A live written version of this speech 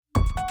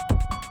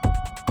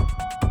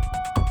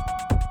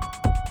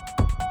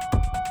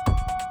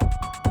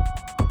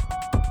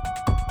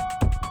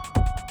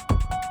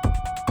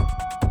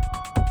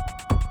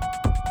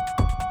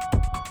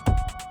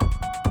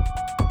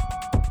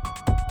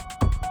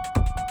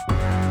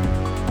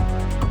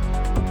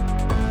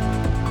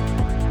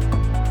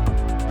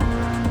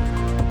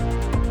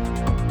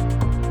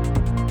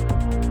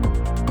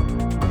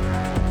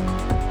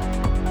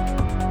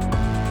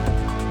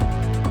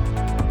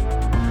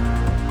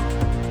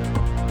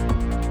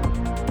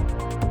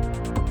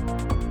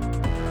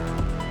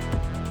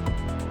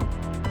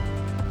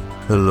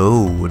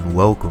Hello and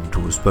welcome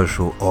to a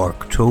special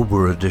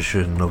ARKTOBER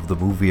edition of the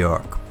movie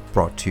Ark,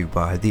 brought to you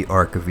by the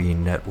Archivine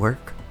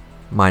Network.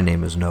 My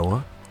name is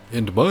Noah.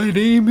 And my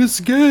name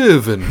is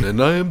Gavin,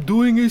 and I am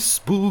doing a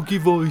spooky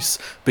voice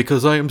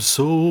because I am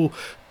so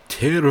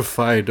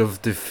terrified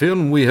of the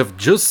film we have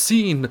just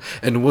seen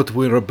and what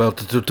we're about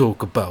to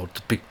talk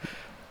about.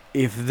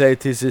 If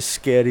that is a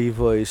scary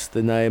voice,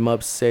 then I am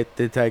upset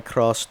that I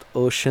crossed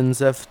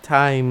oceans of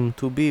time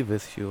to be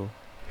with you.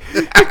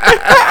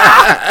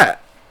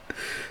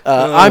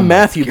 I'm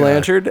Matthew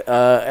Blanchard,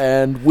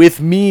 and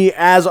with me,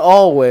 as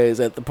always,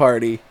 at the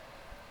party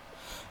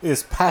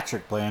is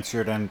Patrick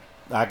Blanchard, and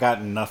I got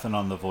nothing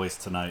on the voice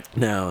tonight.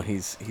 No,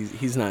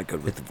 he's not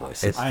good with the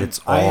voice.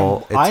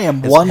 I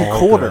am one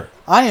quarter.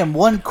 I am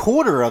one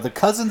quarter of the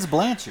cousins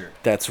Blanchard.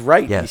 That's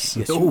right. Yes.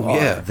 Yes, you are.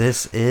 Yeah.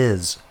 This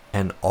is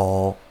an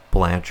all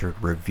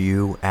Blanchard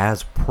review,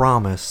 as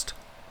promised,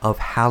 of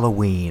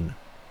Halloween.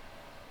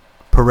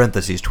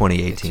 Parentheses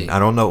 2018. I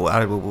don't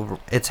know.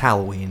 It's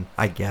Halloween,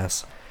 I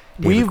guess.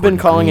 We've been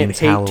calling it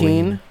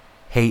Hate-teen.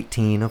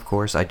 Hate-teen, of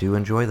course. I do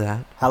enjoy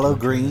that.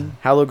 Halloween.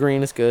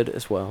 Halloween is good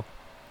as well.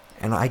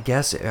 And I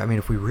guess, I mean,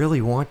 if we really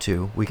want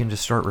to, we can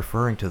just start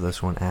referring to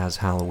this one as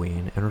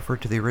Halloween and refer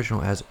to the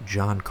original as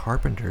John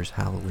Carpenter's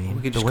Halloween.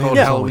 We could just call it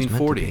Halloween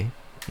 40. You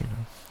know.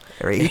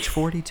 Or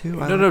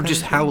H42? No,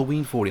 just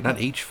Halloween 40, not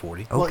H40.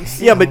 Okay. Well,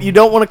 yeah, but you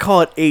don't want to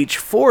call it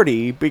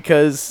H40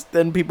 because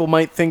then people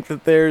might think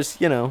that there's,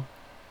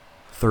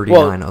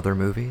 39 other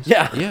movies?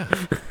 Yeah.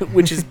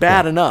 Which is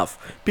bad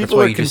enough. People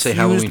are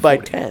confused by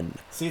 10.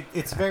 See,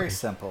 it's very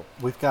simple.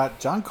 We've got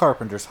John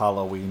Carpenter's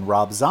Halloween,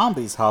 Rob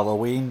Zombie's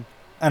Halloween,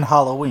 and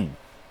Halloween.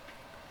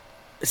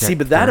 See,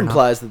 but that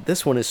implies that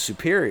this one is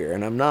superior,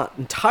 and I'm not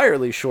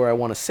entirely sure I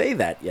want to say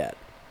that yet.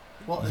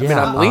 Well, I mean,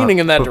 I'm leaning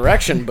in that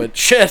direction, but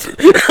shit,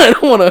 I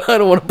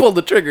don't want to pull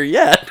the trigger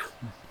yet.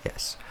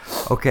 Yes.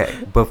 Okay,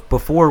 but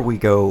before we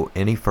go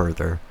any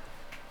further,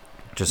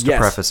 just to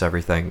preface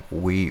everything,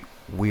 we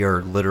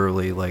are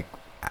literally like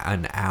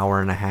an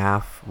hour and a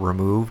half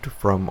removed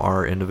from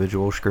our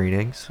individual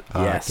screenings.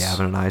 Yes.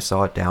 Gavin and I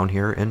saw it down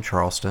here in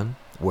Charleston,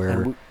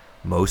 where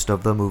most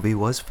of the movie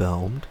was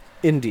filmed.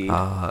 Indeed.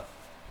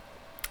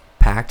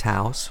 Packed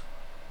house,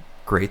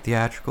 great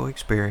theatrical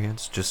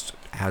experience, just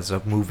as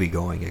a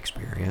movie-going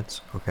experience,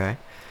 okay?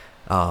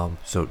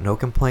 So no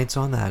complaints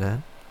on that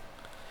end.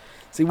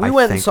 See, we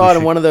went and saw it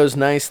in one of those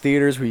nice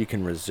theaters where you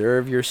can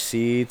reserve your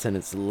seats, and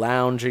it's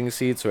lounging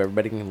seats so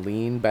everybody can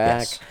lean back.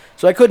 Yes.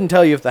 So I couldn't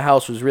tell you if the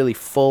house was really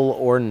full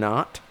or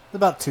not.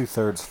 About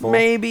 2/3 full.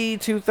 Maybe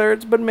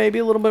 2/3, but maybe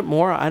a little bit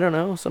more. I don't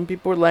know. Some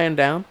people were laying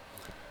down.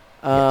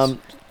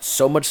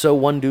 So much so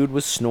one dude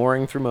was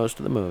snoring through most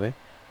of the movie.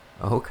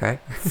 Okay.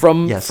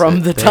 From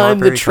the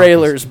time the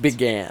trailers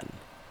began.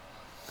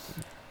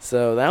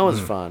 So that was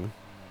fun.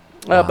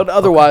 But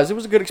otherwise, it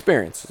was a good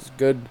experience. It was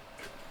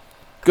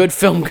good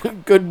film,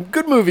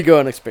 good movie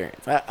going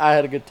experience. I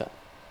had a good time.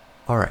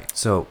 All right,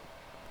 so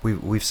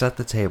we've set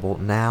the table.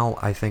 Now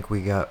I think we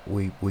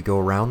go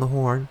around the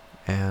horn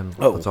and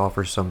let's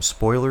offer some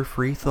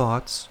spoiler-free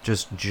thoughts,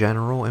 just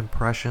general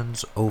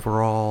impressions,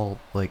 overall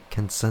like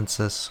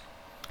consensus.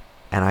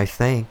 And I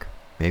think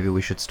maybe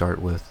we should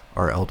start with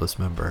our eldest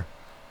member,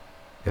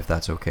 if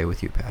that's okay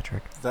with you,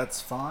 Patrick.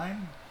 That's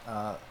fine.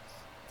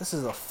 This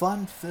is a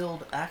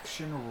fun-filled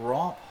action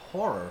romp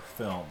horror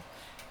film.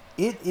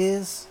 It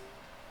is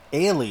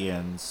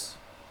Aliens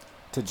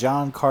to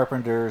John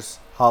Carpenter's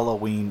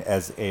Halloween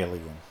as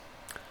Alien.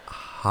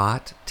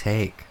 Hot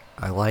take.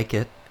 I like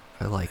it.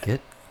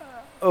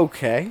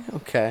 Okay.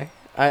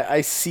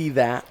 I see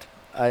that.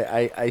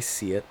 I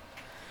see it.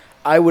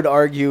 I would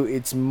argue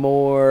it's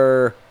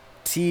more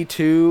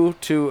T2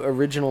 to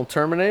original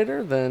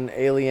Terminator than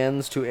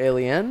Aliens to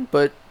Alien,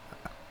 but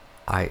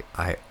I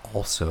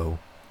also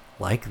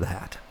like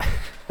that.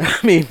 I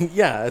mean,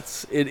 yeah,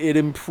 it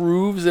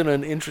improves in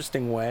an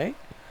interesting way.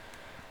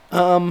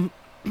 I'm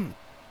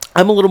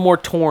a little more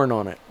torn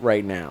on it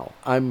right now.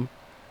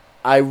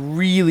 I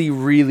really,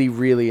 really,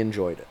 really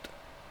enjoyed it.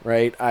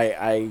 Right?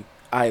 I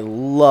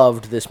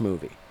loved this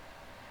movie.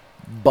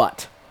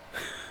 But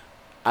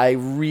I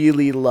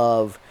really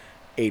love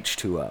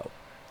H2O.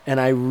 And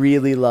I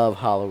really love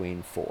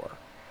Halloween 4.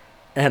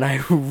 And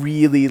I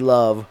really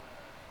love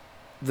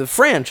the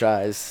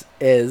franchises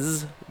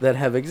that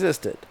have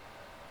existed.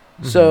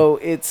 Mm-hmm. So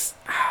it's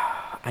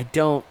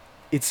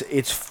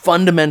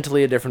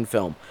fundamentally a different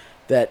film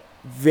that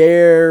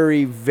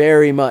very,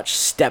 very much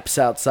steps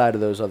outside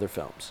of those other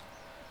films.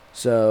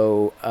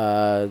 So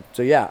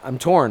yeah, I'm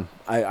torn.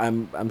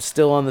 I'm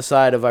still on the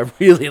side of I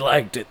really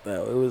liked it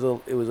though.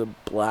 It was a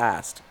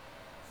blast.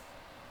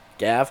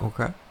 Gav?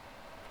 Okay.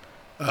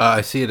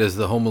 I see it as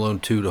the Home Alone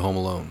 2 to Home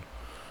Alone.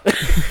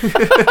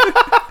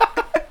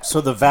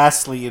 So the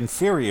vastly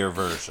inferior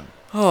version.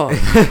 Oh.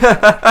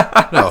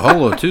 No, Home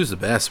Alone 2 is the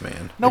best,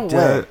 man. No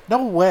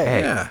way.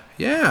 Hey,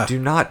 Yeah. Do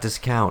not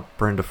discount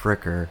Brenda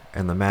Fricker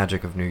and the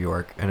magic of New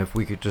York. And if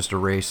we could just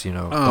erase, the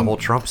whole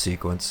Trump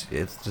sequence,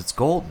 it's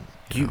golden.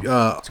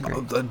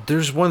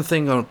 There's one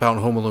thing about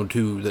Home Alone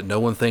 2 that no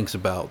one thinks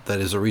about that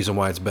is a reason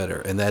why it's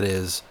better, and that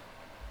is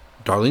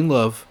Darlene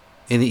Love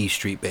and the E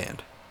Street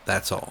Band.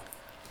 That's all.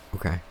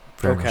 Okay.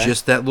 Fair enough.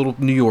 Just that little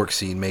New York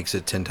scene makes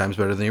it 10 times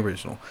better than the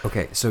original.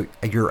 Okay, so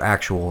your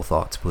actual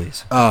thoughts,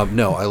 please.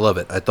 No, I love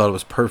it. I thought it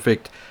was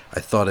perfect. I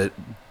thought it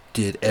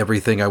did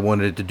everything I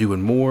wanted it to do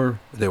and more.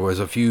 There was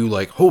a few,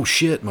 like, oh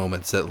shit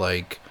moments that,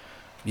 like,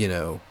 you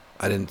know,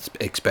 I didn't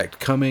expect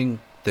coming.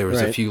 There was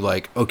a few,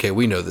 like, okay,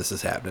 we know this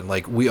is happening.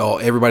 Like,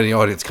 everybody in the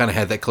audience kind of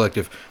had that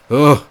collective,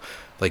 oh,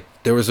 like,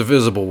 there was a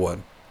visible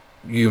one.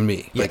 You and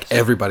me. Yes. Like,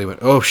 everybody went,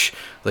 oh,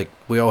 like,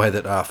 we all had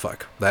that,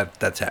 fuck,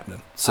 that's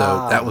happening.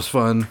 So, that was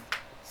fun.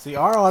 See,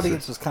 our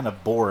audience was kind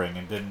of boring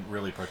and didn't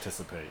really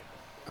participate.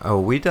 Oh,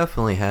 we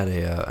definitely had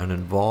an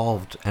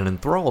involved and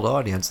enthralled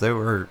audience. They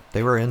were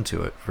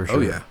into it for sure. Oh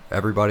yeah,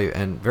 everybody,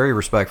 and very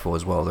respectful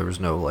as well. There was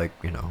no, like,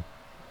 you know,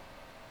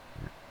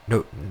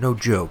 no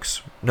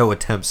jokes, no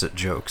attempts at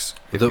jokes,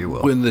 if you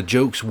will. When the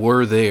jokes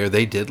were there,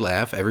 they did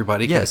laugh.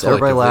 Everybody, yes,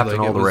 everybody laughed like,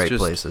 in all the right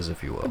places,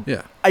 if you will.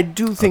 Yeah, I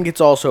do think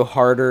it's also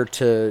harder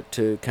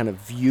to kind of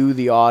view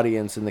the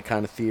audience in the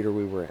kind of theater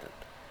we were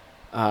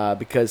in,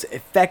 because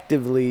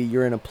effectively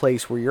you're in a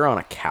place where you're on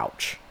a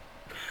couch,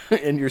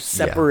 and you're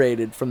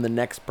separated from the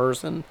next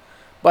person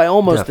by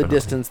almost the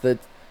distance that,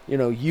 you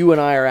know, you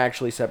and I are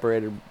actually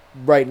separated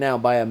right now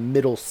by a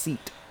middle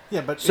seat.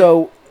 Yeah, but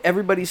so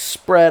everybody's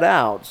spread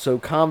out. So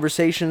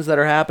conversations that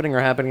are happening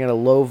at a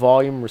low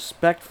volume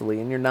respectfully,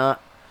 and you're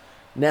not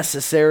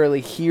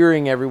necessarily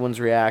hearing everyone's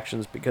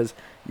reactions because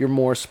you're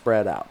more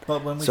spread out.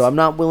 So I'm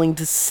not willing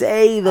to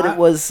say that it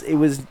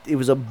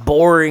was a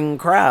boring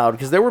crowd,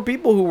 because there were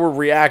people who were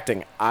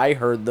reacting. I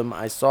heard them.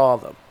 I saw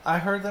them. I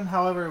heard them.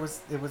 However,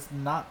 it was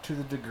not to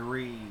the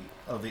degree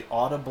of the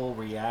audible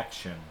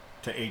reaction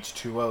to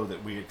H2O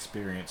that we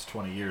experienced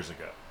 20 years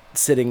ago.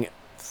 Sitting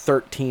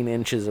 13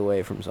 inches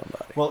away from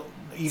somebody. Well,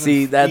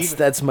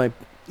 that's my.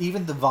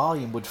 Even the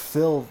volume would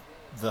fill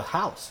the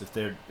house if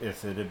it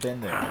had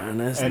been there, and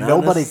not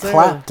nobody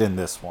clapped in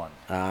this one.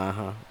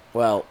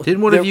 Well,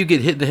 didn't one of you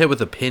get hit in the head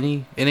with a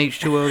penny in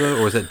H2O though,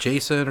 or was that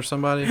Jason or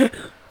somebody?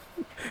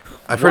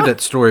 I've heard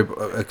that story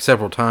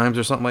several times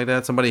or something like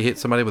that. Somebody hit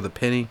somebody with a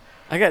penny.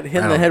 I got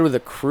hit in the head with a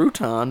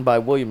crouton by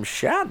William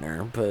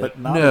Shatner, but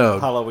not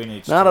at Halloween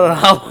H2O. Not at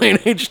Halloween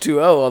H2O.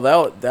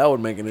 Well, that would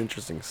make an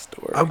interesting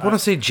story. I want to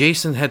say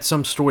Jason had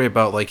some story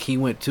about, like, he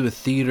went to a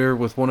theater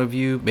with one of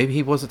you. Maybe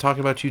he wasn't talking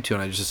about you two,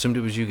 and I just assumed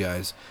it was you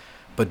guys.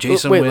 But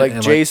Jason went like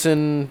and,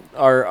 Jason,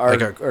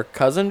 our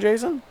cousin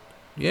Jason?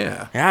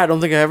 Yeah. Yeah, I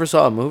don't think I ever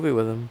saw a movie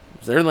with him.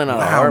 Certainly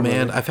not a horror movie.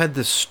 I've had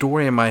this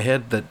story in my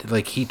head that,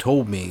 like, he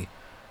told me,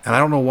 and I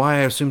don't know why I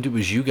assumed it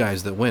was you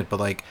guys that went,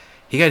 but, like,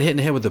 he got hit in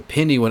the head with a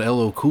penny when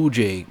LL Cool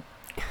J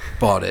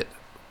bought it,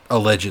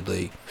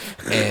 allegedly,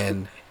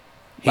 and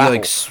he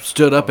like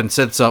stood up and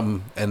said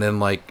something, and then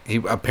like he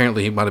might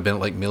have been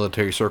at like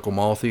Military Circle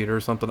Mall Theater or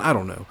something. I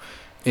don't know.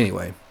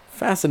 Anyway,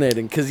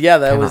 fascinating, because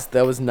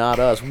that was not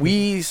us.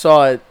 We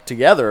saw it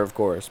together, of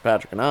course,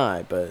 Patrick and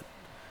I, but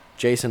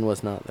Jason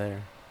was not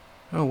there.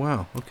 Oh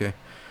wow, okay.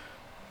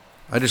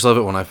 I just love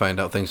it when I find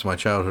out things in my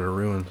childhood are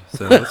ruined.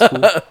 So that's cool.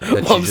 That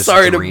you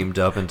just dreamed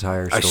up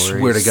entire stories. I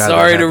swear to God,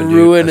 sorry to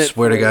ruin it. I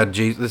swear to God,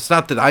 Jason. It's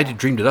not that I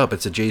dreamed it up.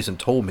 It's that Jason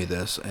told me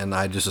this, and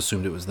I just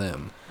assumed it was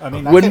them. I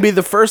mean, wouldn't be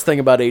the first thing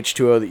about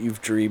H2O that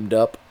you've dreamed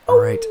up. All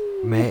right,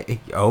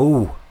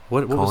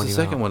 what was the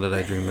second one that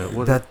I dreamed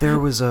of? That there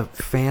was a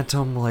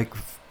phantom like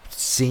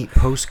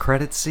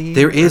post-credit scene.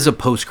 There is a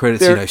post-credit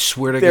scene. I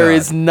swear to God, there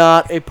is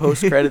not a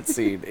post-credit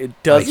scene.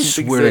 It doesn't exist.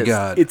 I swear to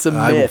God, it's a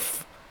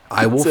myth.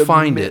 I will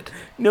find it.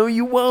 No,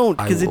 you won't,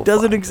 because it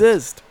doesn't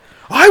exist.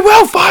 I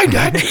will find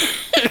it.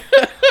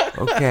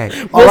 Okay.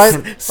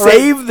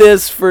 Save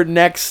this for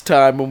next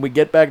time when we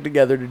get back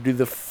together to do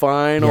the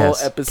final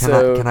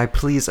episode. Can I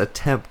please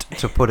attempt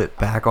to put it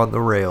back on the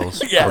rails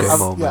for a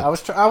moment? Yeah,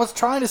 I was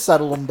trying to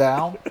settle them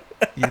down.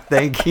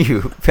 Thank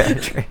you,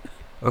 Patrick.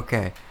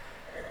 Okay.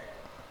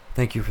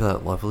 Thank you for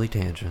that lovely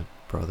tangent,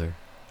 brother.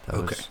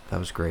 That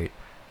was great.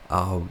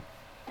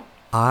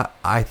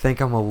 I think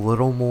I'm a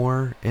little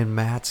more in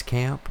Matt's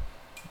camp,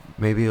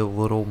 maybe a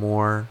little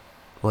more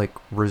like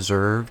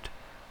reserved,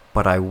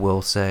 but I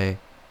will say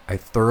I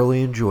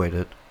thoroughly enjoyed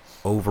it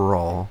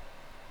overall.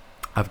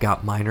 I've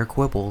got minor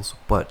quibbles,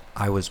 but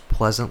I was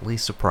pleasantly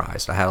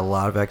surprised. I had a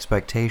lot of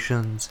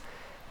expectations,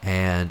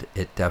 and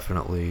it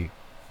definitely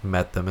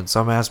met them in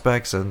some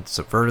aspects and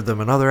subverted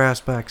them in other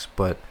aspects,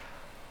 but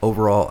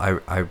overall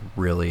I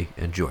really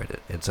enjoyed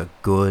it. It's a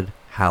good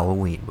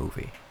Halloween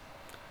movie.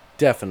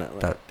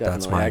 Definitely.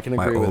 That's my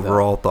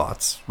overall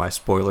thoughts, my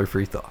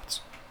spoiler-free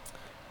thoughts.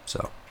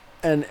 So,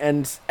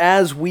 and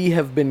as we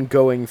have been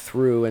going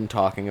through and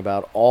talking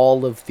about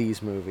all of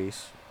these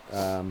movies,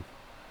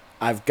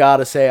 I've got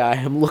to say I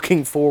am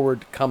looking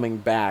forward to coming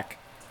back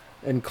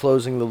and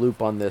closing the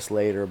loop on this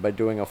later by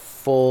doing a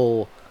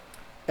full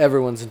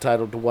Everyone's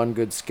Entitled to One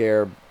Good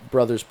Scare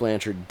Brothers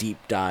Blanchard deep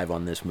dive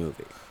on this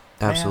movie.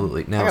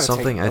 Absolutely. Now,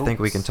 something I think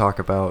we can talk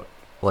about,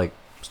 like,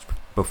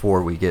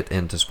 before we get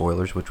into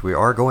spoilers, which we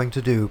are going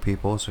to do,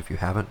 people. So if you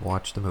haven't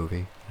watched the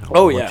movie,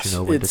 we'll let you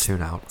know when to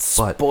tune out.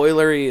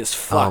 Spoilery as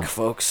fuck,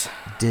 folks.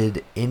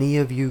 Did any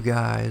of you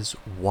guys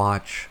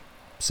watch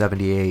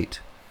 78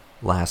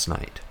 last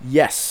night.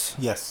 Yes.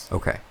 Yes.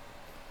 Okay.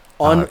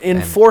 In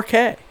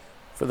 4K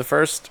for the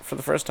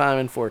first time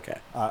in 4K.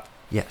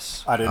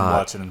 Yes. I didn't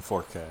watch it in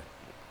 4K.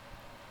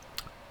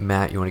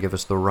 Matt, you want to give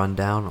us the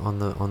rundown on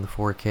the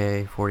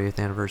 4K 40th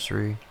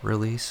anniversary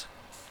release?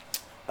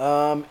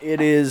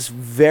 It is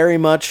very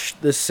much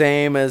the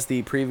same as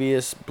the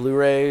previous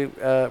Blu-ray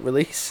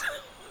release.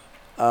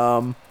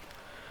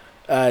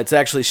 It's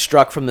actually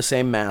struck from the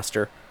same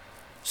master.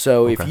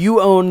 So if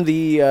you own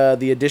the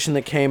edition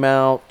that came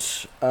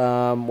out,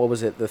 what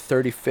was it, the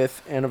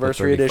 35th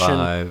anniversary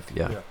edition?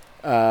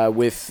 Yeah.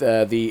 With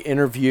the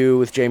interview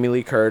with Jamie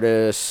Lee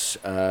Curtis,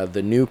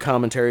 the new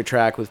commentary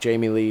track with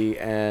Jamie Lee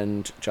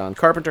and John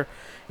Carpenter.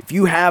 If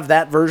you have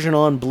that version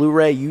on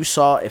Blu-ray, you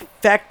saw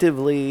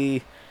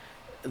effectively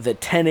the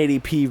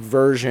 1080p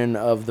version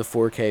of the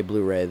 4K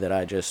Blu-ray that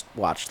I just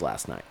watched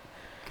last night.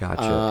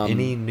 Gotcha.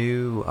 Any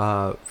new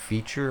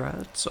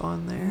featurettes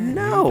on there?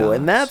 No,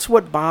 and that's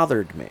what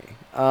bothered me.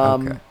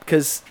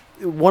 Because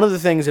one of the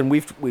things, and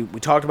we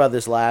talked about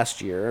this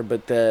last year,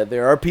 but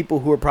there are people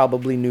who are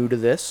probably new to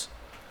this.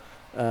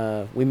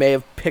 We may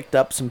have picked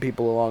up some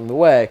people along the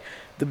way.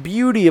 The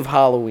beauty of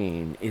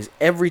Halloween is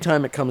every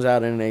time it comes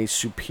out in a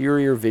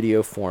superior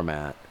video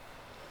format,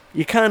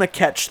 you kind of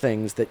catch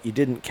things that you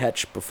didn't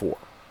catch before.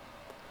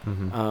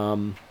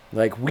 Mm-hmm.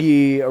 Like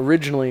we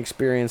originally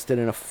experienced it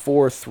in a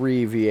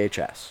 4:3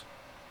 VHS.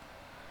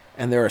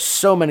 And there are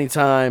so many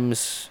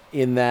times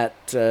in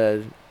that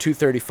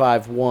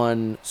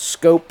 235-1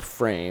 scope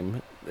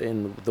frame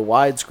in the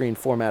widescreen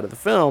format of the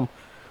film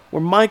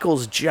where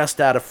Michael's just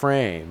out of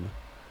frame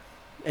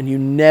and you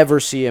never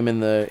see him in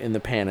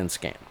the pan and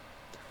scan.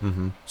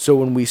 Mm-hmm. So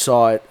when we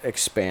saw it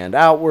expand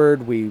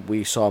outward,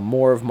 we saw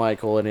more of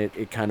Michael, and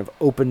it kind of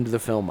opened the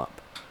film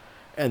up.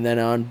 And then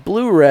on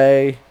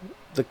Blu-ray,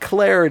 the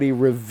clarity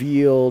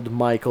revealed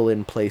Michael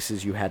in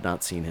places you had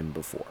not seen him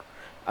before.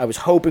 I was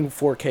hoping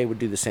 4K would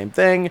do the same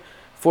thing.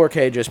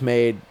 4K just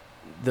made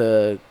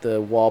the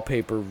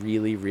wallpaper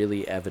really,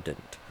 really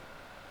evident.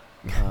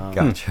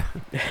 Gotcha.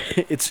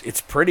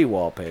 It's pretty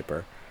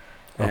wallpaper.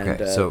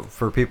 Okay, so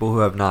for people who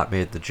have not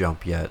made the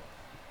jump yet,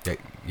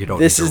 you don't.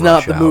 This need to is not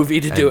rush the out. movie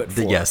to do it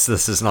for. Yes,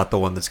 this is not the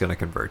one that's going to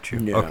convert you.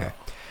 No. Okay.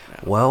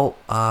 Well,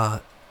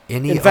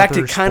 in fact,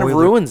 it kind of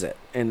ruins it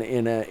in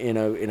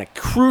a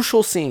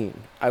crucial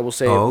scene. I will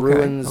say it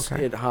ruins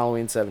it.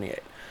 Halloween '78.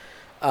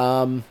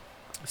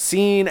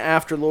 Scene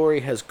after Laurie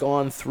has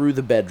gone through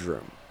the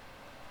bedroom,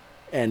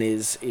 and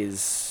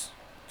she's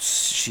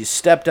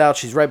stepped out.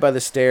 She's right by the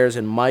stairs,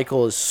 and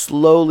Michael is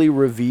slowly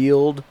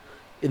revealed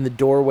in the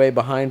doorway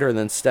behind her, and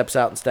then steps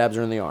out and stabs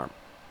her in the arm.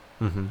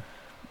 Mm-hmm.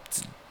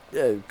 It's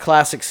a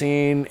classic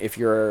scene. If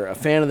you're a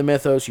fan of the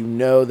mythos, you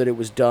know that it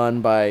was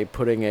done by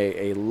putting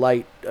a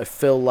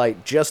fill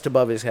light just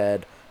above his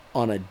head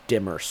on a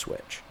dimmer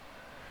switch.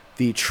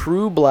 The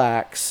true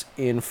blacks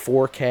in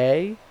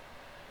 4K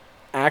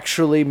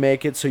actually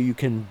make it so you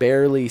can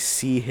barely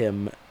see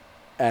him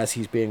as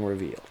he's being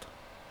revealed.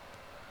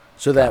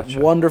 So that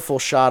wonderful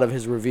shot of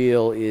his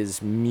reveal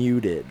is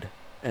muted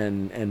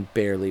and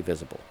barely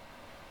visible.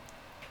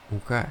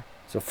 Okay.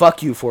 So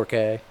fuck you,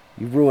 4K.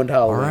 You ruined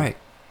Halloween. All right.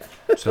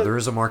 So there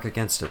is a mark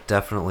against it.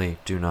 Definitely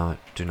do not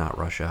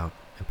rush out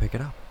and pick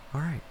it up. All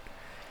right.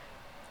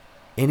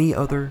 Any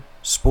other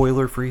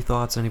spoiler-free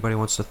thoughts anybody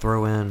wants to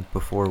throw in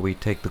before we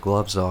take the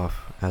gloves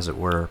off, as it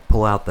were,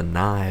 pull out the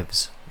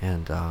knives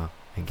and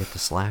get to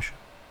slashing?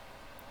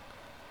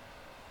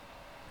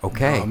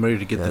 Okay. No, I'm ready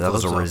to get the that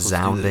was gloves a off.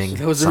 resounding.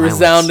 That was a silence.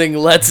 resounding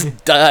let's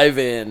dive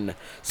in.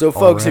 So,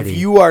 folks, Already. if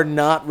you are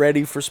not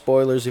ready for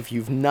spoilers, if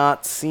you've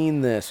not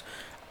seen this,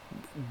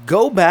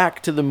 go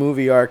back to the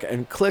movie arc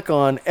and click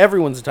on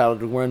Everyone's Entitled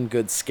to One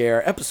Good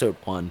Scare, Episode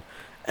 1,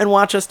 and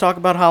watch us talk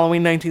about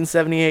Halloween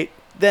 1978.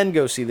 Then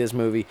go see this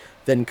movie.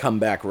 Then come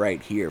back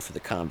right here for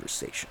the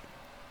conversation.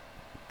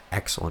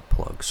 Excellent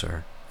plug,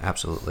 sir.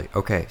 Absolutely.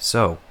 Okay,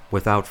 so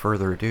without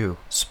further ado,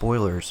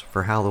 spoilers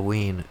for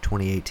Halloween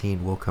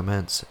 2018 will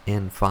commence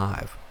in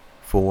 5,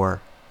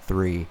 4,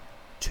 3,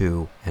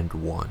 2, and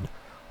 1.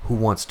 Who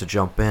wants to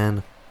jump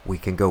in? We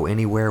can go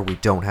anywhere. We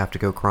don't have to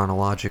go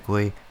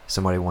chronologically.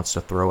 Somebody wants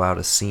to throw out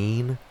a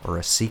scene or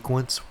a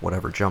sequence,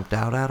 whatever jumped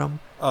out at them.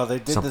 Oh, they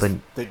did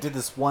Something... They did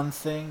this one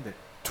thing that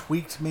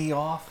tweaked me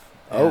off.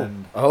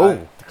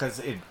 Because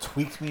it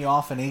tweaked me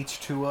off in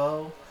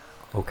H2O.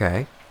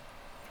 Okay.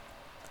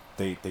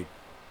 They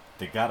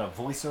got a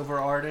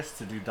voiceover artist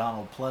to do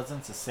Donald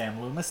Pleasance as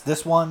Sam Loomis.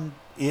 This one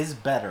is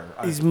better.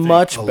 He's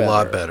much better. A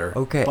lot better.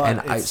 Okay, But and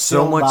it's I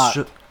still so much.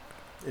 not-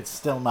 It's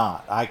still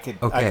not. I could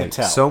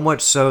tell. So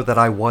much so that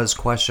I was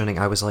questioning.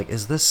 I was like,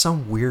 is this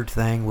some weird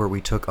thing where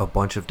we took a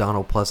bunch of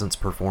Donald Pleasance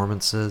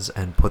performances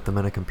and put them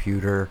in a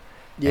computer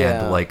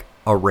and like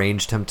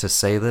arranged him to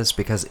say this?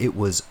 Because it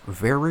was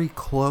very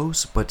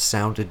close but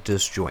sounded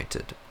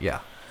disjointed.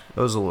 Yeah. It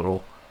was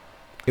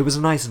it was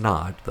a nice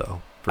nod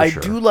though. I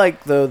do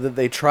like though that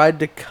they tried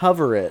to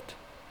cover it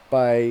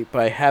by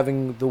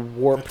having the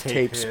warp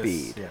tape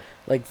speed. Yeah.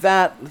 Like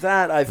that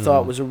I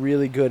thought was a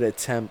really good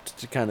attempt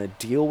to kind of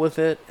deal with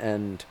it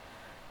and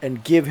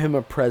give him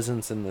a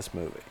presence in this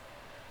movie.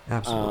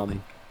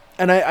 Absolutely.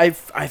 And I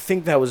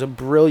think that was a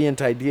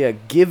brilliant idea,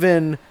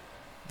 given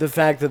the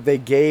fact that they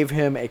gave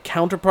him a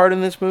counterpart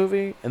in this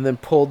movie and then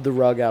pulled the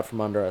rug out from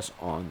under us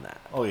on that.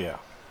 Oh yeah.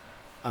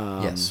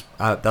 Yes,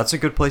 that's a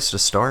good place to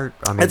start.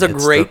 I mean, It's a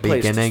great the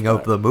place to beginning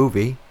start. of the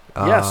movie.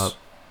 Yes.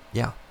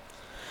 Yeah.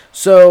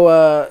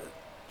 So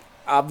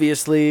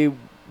obviously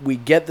we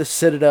get the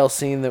Citadel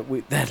scene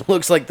that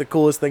looks like the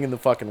coolest thing in the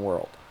fucking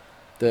world.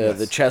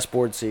 The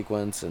chessboard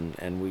sequence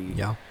and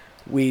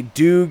we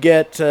do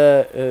get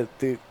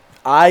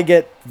I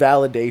get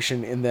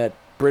validation in that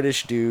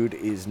British dude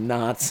is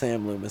not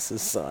Sam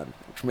Loomis's son,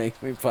 which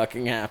makes me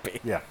fucking happy.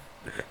 Yeah.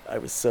 I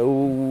was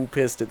so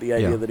pissed at the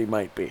idea Yeah. that he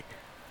might be.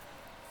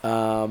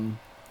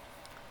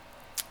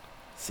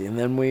 See, and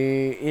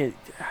then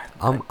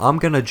I'm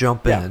gonna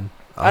jump Yeah. in.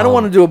 I don't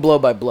want to do a blow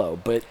by blow,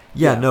 but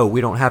No,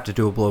 we don't have to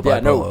do a blow by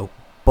blow.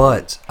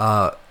 But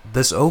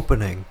this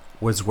opening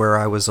was where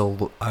I was a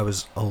little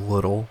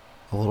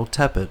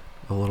tepid,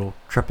 a little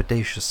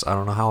trepidatious. I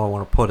don't know how I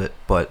want to put it,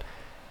 but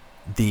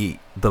the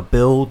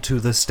build to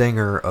the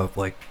stinger of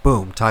like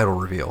boom, title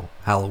reveal,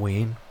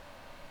 Halloween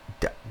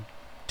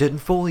didn't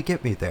fully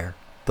get me there.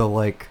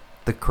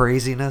 The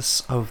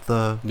craziness of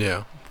the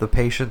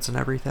patients and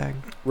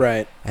everything.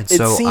 right. And It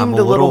so seemed I'm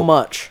a little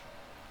much.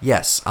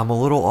 Yes, I'm a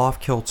little off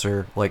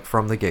kilter, like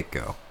from the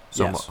get-go.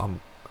 So Yes. I'm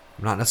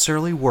not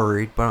necessarily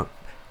worried, but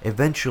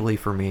eventually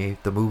for me,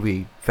 the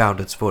movie found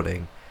its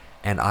footing,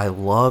 and I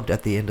loved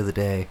at the end of the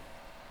day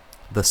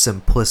the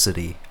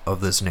simplicity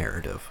of this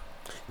narrative.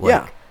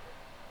 Yeah.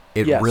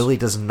 It Yes. really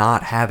does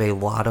not have a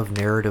lot of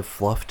narrative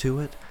fluff to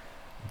it.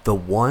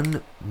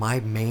 My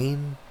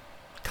main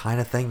kind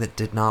of thing that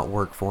did not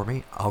work for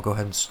me, I'll go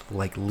ahead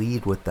and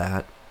lead with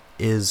that,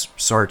 is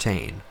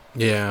Sartain.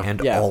 Yeah.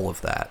 And Yeah. all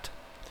of that.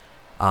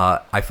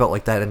 I felt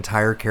like that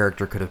entire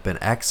character could have been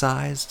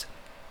excised,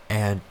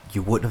 and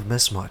you wouldn't have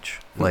missed much.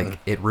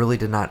 It really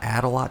did not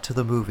add a lot to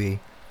the movie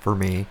for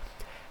me.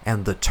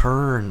 And the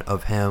turn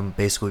of him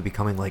basically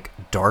becoming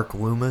Dark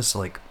Loomis,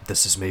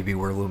 this is maybe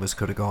where Loomis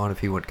could have gone if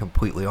he went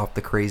completely off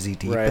the crazy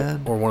deep Right.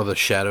 end. Or one of the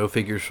shadow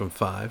figures from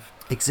 5.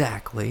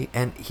 Exactly.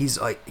 And he's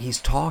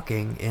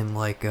talking in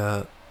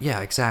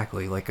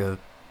exactly, like a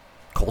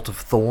Cult of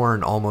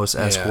Thorn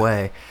almost-esque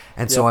way.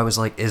 And so I was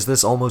like, is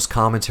this almost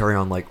commentary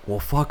on well,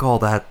 fuck all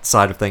that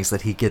side of things,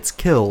 that he gets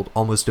killed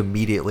almost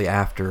immediately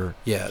after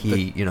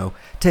he,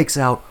 takes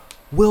out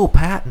Will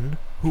Patton,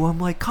 who I'm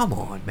like, come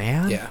on,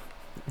 man. Yeah.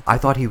 I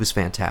thought he was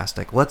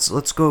fantastic.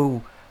 Let's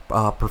go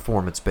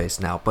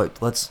performance-based now,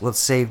 but let's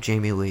save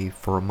Jamie Lee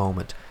for a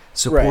moment.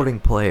 Supporting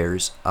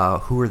players,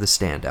 who are the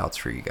standouts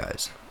for you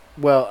guys?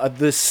 Well,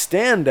 the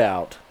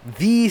standout,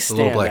 The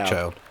little black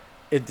child.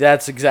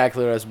 That's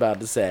exactly what I was about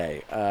to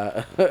say.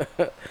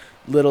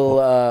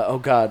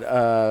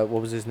 What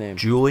was his name?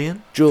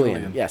 Julian?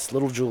 Julian. Yes,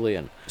 little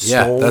Julian.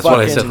 Yeah, Stole that's what I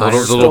fucking said. entire-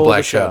 Little stole black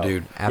the show. child,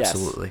 dude.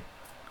 Absolutely.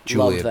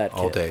 Julian that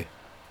all kid.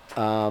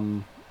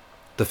 day.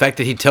 The fact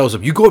that he tells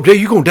him, "You go up there,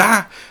 you gonna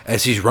die,"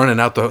 as he's running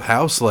out the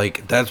house,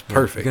 that's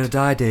perfect. You're gonna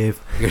die, Dave.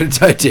 You're gonna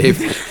die,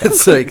 Dave.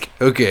 It's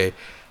okay.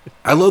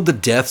 I love the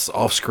deaths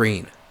off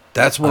screen.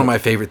 That's one of my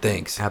favorite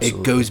things.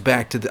 Absolutely. It goes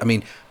back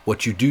to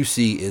what you do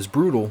see is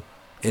brutal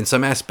in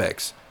some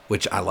aspects,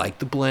 which I like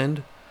the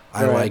blend.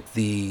 I Right.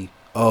 like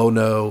oh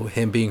no,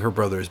 him being her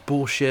brother is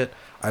bullshit.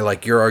 I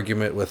like your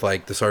argument with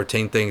the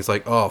Sartain thing. It's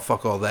oh,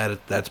 fuck all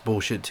that. That's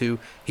bullshit too.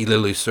 He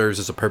literally serves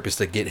as a purpose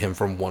to get him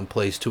from one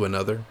place to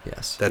another.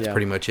 Yes. That's Yeah.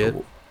 pretty much it.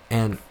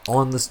 And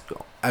on this...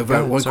 I've Go got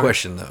ahead, one sorry.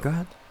 question though. Go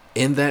ahead.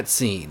 In that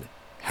scene,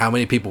 how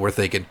many people were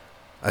thinking,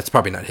 that's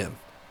probably not him?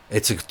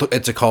 It's a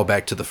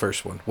callback to the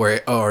first one,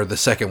 or the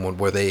second one,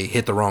 where they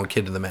hit the wrong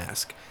kid in the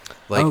mask.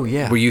 Oh,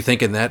 yeah. Were you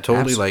thinking that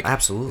totally?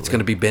 Absolutely. It's going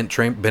to be Bennett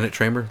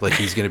Tramer,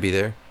 he's going to be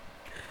there.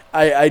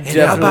 I And how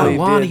definitely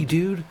about Lonnie, did.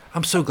 dude?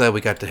 I'm so glad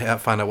we got to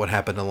find out what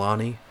happened to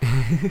Lonnie.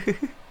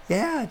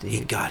 Yeah, dude. He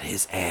got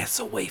his ass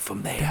away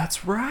from there.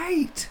 That's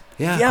right.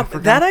 Yeah. Yeah, forgot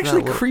but that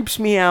actually that. creeps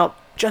me out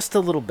just a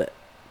little bit.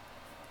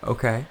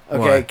 Okay. Okay,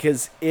 Why?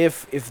 because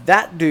if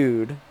that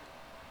dude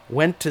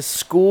went to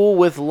school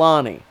with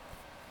Lonnie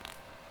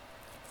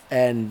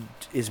and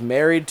is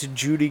married to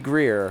Judy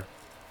Greer,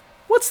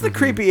 what's the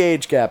creepy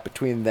age gap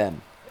between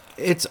them?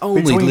 It's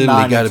only Between literally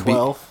 9 got and to be.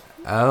 12.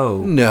 Oh.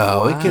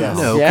 No, it can Yes.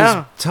 no. 'cause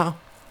Yeah. Tom,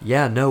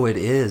 Yeah, no, it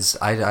is.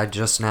 I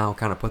just now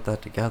kind of put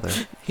that together.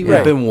 he would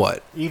have Right. been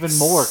what? Even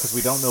more because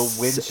we don't know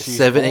when she's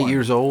 7, 8 born.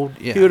 years old.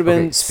 Yeah. He would have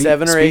been Okay,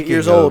 7 or 8 speaking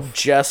years of- old,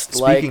 just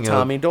like Speaking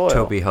Tommy of Doyle.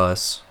 Toby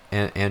Huss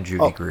and Judy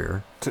Oh.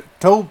 Greer,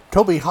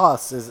 Toby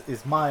Huss is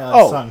my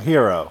Oh. unsung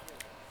hero.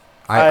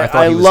 I thought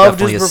I he was loved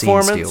definitely his a scene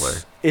performance. stealer.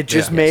 It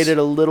just Yeah. made Yes. it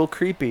a little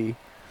creepy.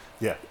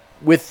 Yeah.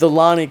 With the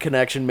Lonnie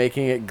connection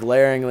making it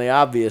glaringly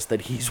obvious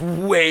that he's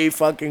way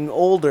fucking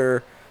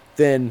older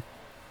than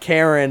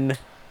Karen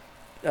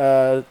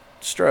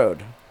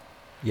Strode.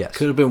 Yes.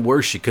 Could have been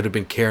worse. She could have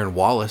been Karen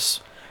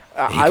Wallace.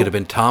 He could have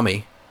been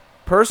Tommy.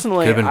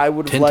 Personally, Could've been I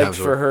would have 10 liked times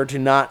for worse. her to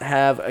not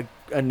have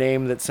a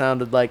name that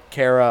sounded like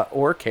Kara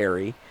or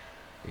Carrie.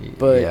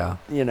 But, yeah.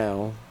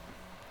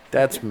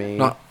 that's me.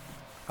 No,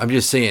 I'm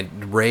just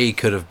saying Ray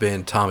could have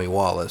been Tommy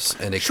Wallace,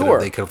 and they Sure.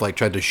 could have like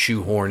tried to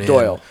shoehorn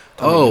Doyle.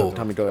 in.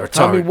 Tommy Doyle. or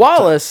Tommy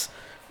Wallace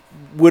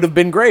would have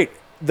been great.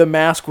 The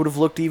mask would have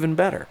looked even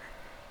better.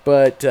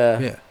 But,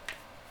 Yeah.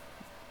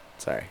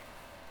 sorry.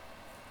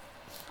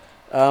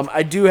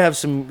 I do have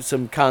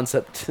some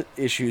concept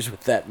issues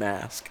with that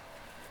mask.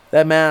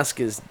 That mask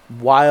is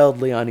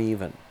wildly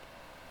uneven.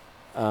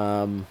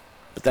 But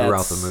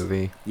throughout the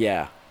movie.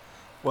 Yeah.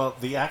 Well,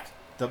 the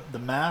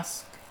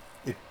mask,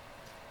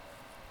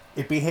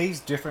 it behaves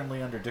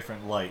differently under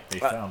different light. They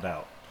found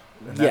out,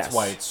 and that's yes.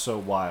 why it's so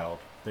wild.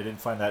 They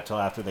didn't find that till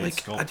after they Like,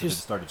 sculpted and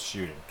started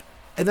shooting.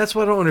 And that's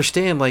what I don't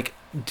understand. Like,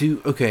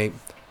 do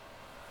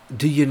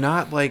you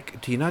not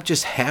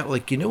just have,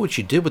 like, you know what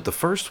you did with the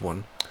first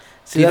one?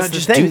 See, do you that's not the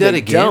just thing. do that They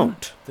again?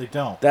 don't. They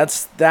don't.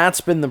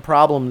 That's been the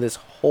problem this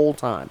whole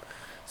time.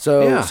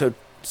 So Yeah.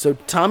 so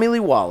Tommy Lee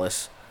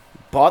Wallace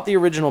bought the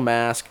original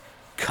mask,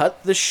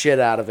 cut the shit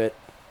out of it,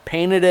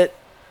 painted it,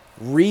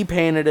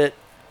 repainted it,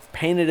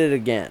 painted it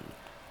again.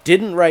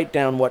 Didn't write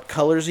down what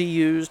colors he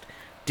used,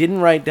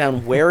 didn't write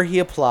down where he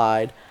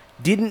applied,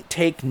 didn't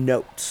take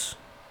notes.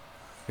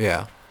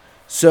 Yeah.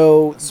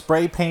 So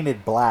Spray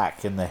painted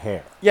black in the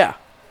hair. yeah.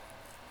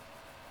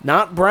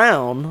 Not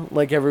brown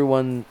like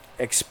everyone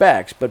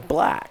expects, but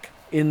black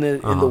in the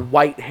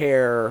white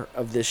hair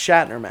of this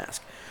Shatner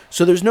mask.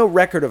 So there's no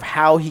record of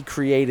how he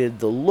created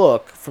the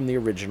look from the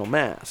original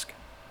mask.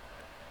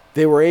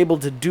 They were able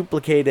to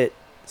duplicate it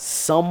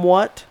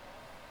somewhat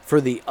for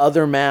the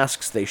other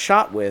masks they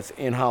shot with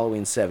in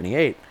Halloween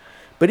 78.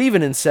 But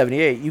even in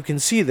 78, you can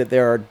see that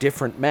there are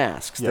different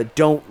masks that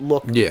don't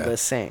look the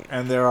same.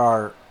 And there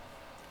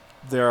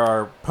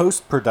are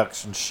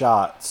post-production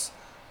shots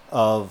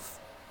of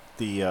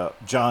the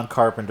John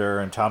Carpenter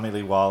and Tommy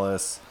Lee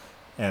Wallace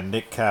and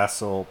Nick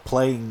Castle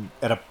playing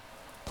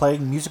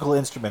musical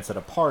instruments at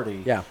a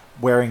party,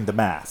 wearing the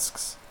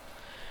masks.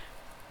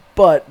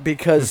 But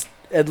because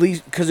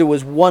it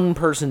was one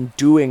person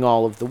doing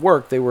all of the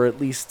work, they were at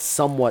least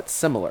somewhat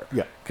similar.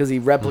 Yeah. Because he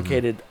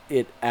replicated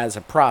it as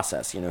a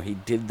process. You know, he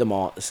did them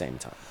all at the same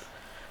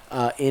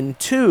time. In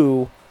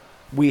 2,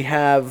 we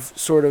have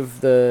sort of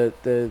the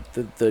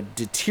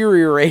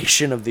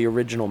deterioration of the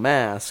original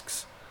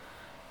masks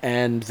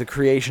and the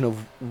creation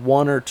of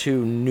one or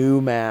two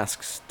new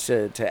masks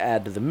to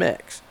add to the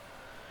mix.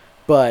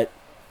 But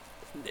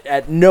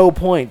at no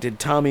point did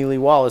Tommy Lee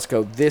Wallace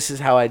go, "This is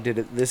how I did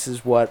it. This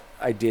is what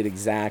I did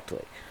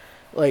exactly."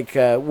 Like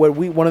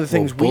one of the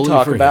things we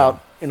talk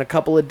about in a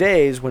couple of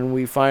days when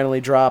we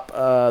finally drop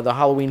the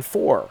Halloween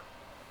 4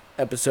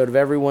 episode of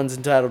Everyone's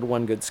Entitled to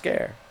One Good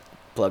Scare.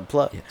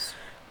 Plug. Yes.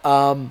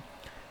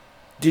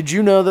 Did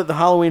you know that the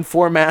Halloween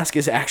 4 mask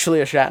is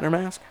actually a Shatner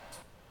mask?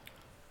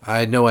 I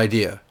had no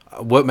idea.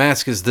 What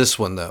mask is this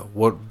one though?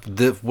 What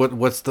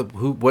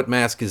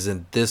mask is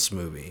in this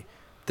movie?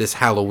 This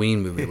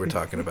Halloween movie we're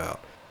talking about.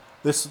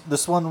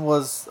 This one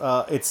was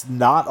it's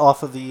not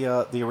off of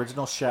the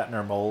original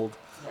Shatner mold,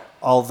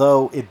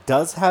 although it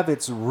does have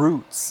its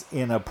roots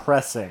in a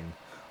pressing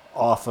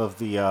off of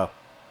the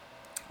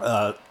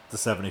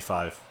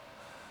 75.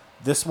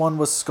 This one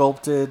was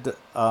sculpted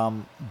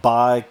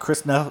by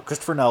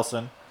Christopher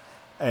Nelson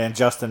and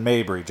Justin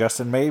Mabry.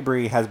 Justin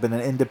Mabry has been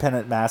an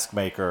independent mask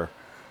maker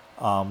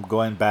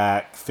going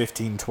back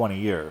 15, 20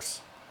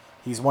 years.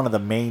 He's one of the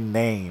main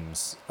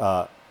names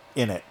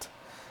in it.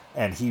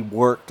 And he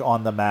worked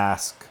on the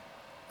mask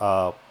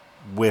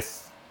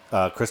with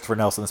Christopher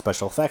Nelson, the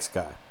special effects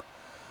guy.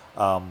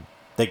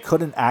 They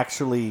couldn't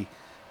actually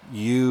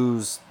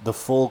use the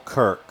full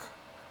Kirk,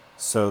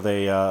 so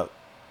they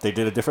did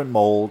a different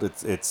mold.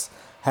 It's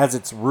has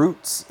its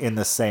roots in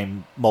the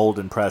same mold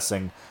and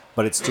pressing,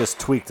 but it's just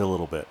tweaked a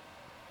little bit.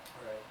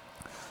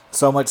 Right.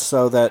 So much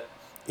so that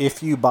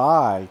if you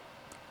buy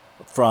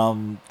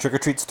from Trick or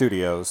Treat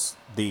Studios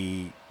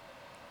the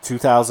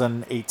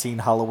 2018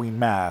 Halloween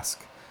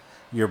mask,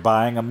 you're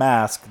buying a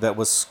mask that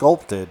was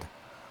sculpted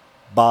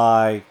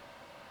by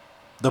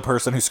the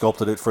person who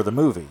sculpted it for the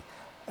movie.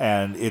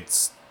 And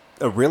it's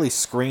a really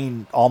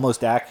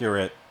almost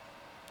accurate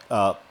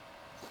out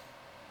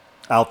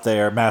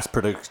there mass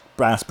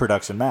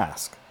production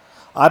mask.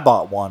 I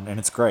bought one and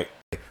it's great.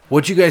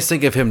 What'd you guys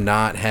think of him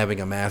not having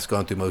a mask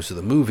on through most of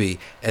the movie?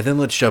 And then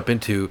let's jump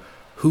into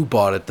who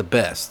bought it the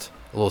best.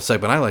 A little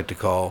segment I like to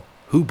call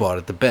Who Bought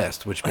It the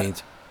Best, which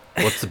means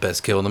what's the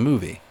best kill in the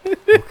movie?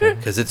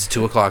 Because it's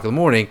 2 o'clock in the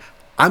morning.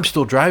 I'm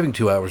still driving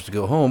 2 hours to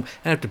go home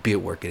and I have to be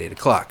at work at 8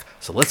 o'clock.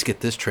 So let's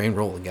get this train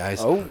rolling,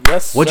 guys. Oh,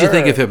 yes, What'd you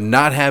think sir. of him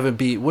not having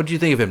What'd you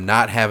think of him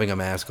not having a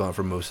mask on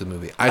for most of the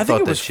movie? I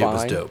thought that shit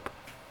was dope.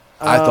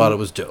 I thought it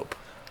was dope.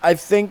 I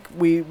think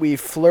we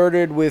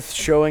flirted with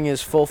showing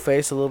his full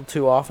face a little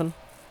too often.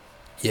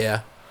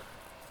 Yeah.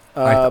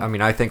 I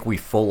mean, I think we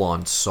full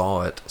on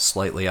saw it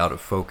slightly out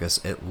of focus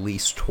at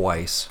least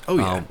twice. Oh,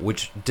 yeah.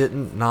 Which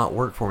didn't not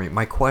work for me.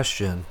 My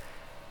question,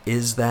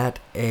 is that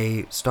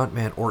a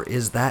stuntman or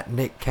is that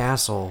Nick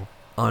Castle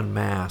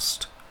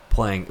unmasked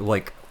playing,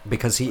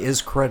 because he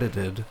is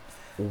credited,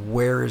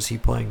 where is he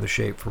playing the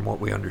shape from what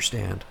we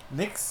understand?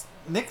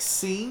 Nick's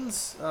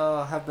scenes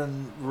have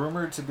been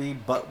rumored to be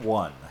but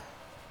one.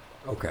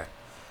 Okay.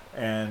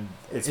 And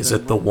Is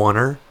it the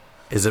oneer?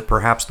 Is it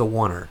perhaps the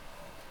oneer?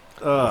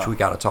 Which we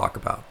got to talk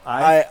about.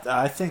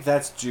 I think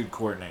that's Jude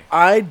Courtney.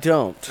 I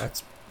don't.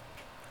 That's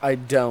I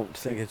don't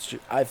think it's.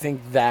 I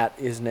think that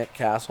is Nick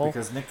Castle.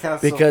 Because Nick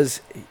Castle... Because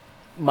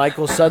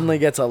Michael suddenly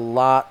gets a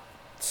lot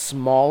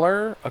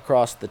smaller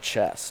across the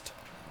chest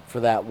for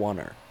that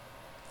oneer.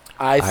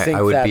 I think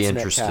I would that's be Nick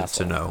interested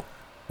Castle. to know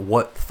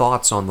what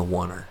thoughts on the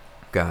oneer,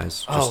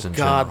 guys. Just in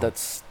God, general.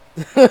 that's.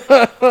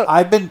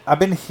 I've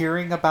been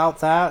hearing about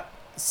that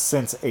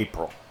since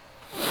April.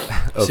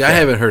 See, I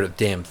haven't heard a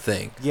damn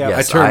thing. Yeah,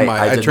 Yes,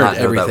 I did turned not know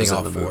that everything was in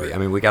off the for movie. it. I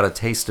mean, we got a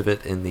taste of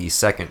it in the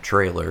second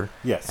trailer.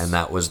 Yes. And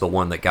that was the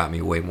one that got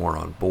me way more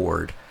on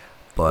board.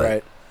 But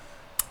Right.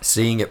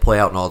 seeing it play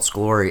out in all its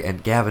glory,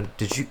 and Gavin,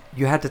 did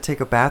you had to take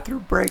a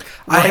bathroom break?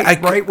 I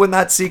Right when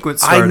that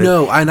sequence I started.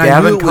 know, and I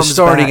Gavin knew it was comes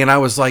starting, back. and I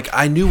was like,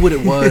 I knew what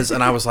it was,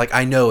 and I was like,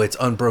 I know it's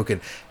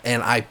unbroken,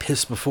 and I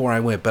pissed before I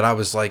went, but I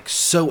was like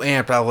so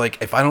amped. I was like,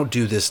 if I don't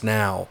do this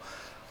now,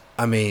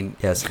 I mean,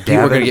 Yes, people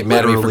are gonna Gavin get mad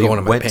at me for literally going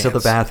to my went pants. to the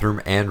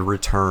bathroom and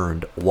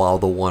returned while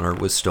the oneer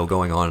was still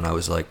going on, and I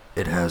was like,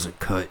 "It hasn't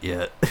cut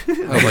yet."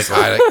 I was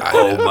like,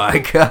 Oh my I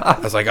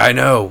god! was like, I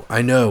know,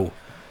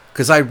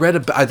 because I read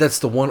about. That's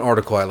the one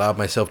article I allowed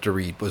myself to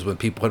read was when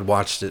people had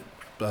watched it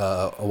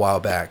a while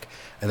back,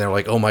 and they're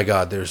like, "Oh my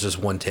god, there's just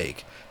one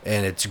take,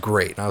 and it's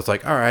great." And I was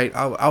like, "All right,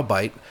 I'll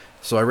bite."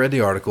 So I read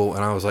the article,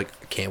 and I was like,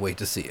 I can't wait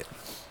to see it.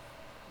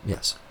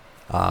 Yes,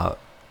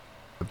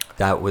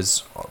 that was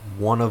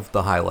one of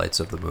the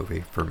highlights of the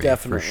movie for me,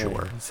 Definitely. for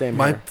sure. Same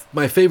here.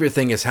 My favorite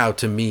thing is how,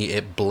 to me,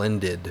 it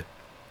blended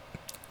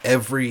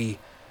every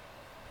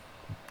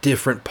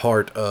different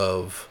part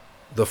of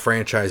the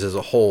franchise as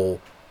a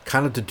whole,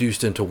 kind of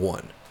deduced into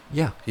one.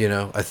 Yeah, You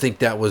know, I think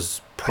that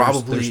was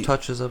probably. there's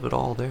touches of it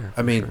all there.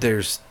 I mean,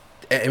 for sure.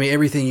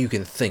 everything you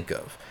can think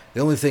of. The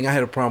only thing I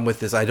had a problem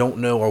with is I don't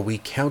know, are we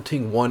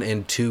counting 1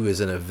 and 2 as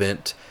an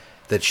event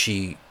that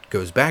she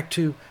goes back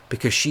to?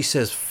 Because she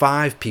says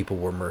 5 people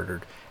were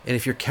murdered. And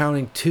if you're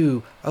counting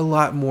 2, a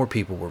lot more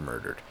people were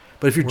murdered.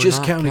 But if you're We're just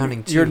not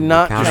counting You're two.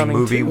 not We're counting counting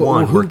movie two.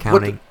 one. Well, We're what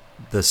counting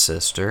the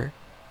sister,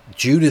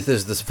 Judith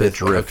is the the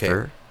 5th one. drifter,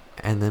 Okay.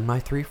 and then my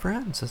 3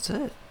 friends. That's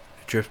it.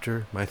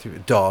 Drifter,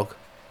 dog.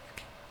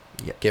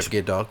 Yeah, Can't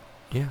forget dog.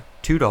 yeah,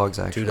 2 dogs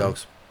actually. 2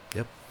 dogs.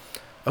 Yep.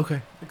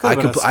 Okay. It could have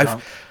been a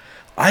skunk.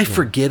 I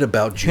forget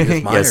about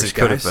Judith Myers, Yes, it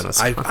could have guys. been a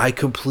skunk. I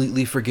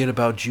completely forget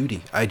about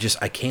Judy. I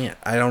can't.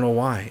 I don't know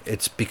why.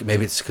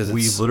 Maybe it's because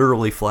We it's...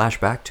 literally flash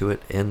back to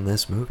it in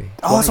this movie.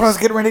 Oh, that's what I was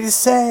getting ready to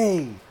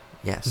say.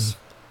 Yes.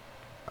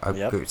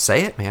 Yep.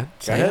 Say it, man.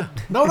 Say Yeah.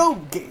 it. No,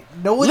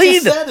 one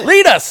Lead, just said it.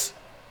 lead us.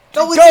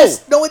 No one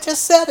Go.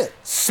 just said it.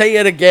 Say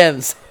it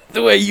again,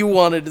 the way you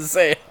wanted to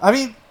say it. I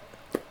mean,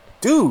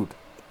 dude,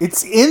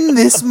 it's in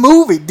this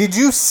movie. Did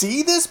you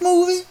see this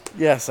movie?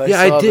 Yes, I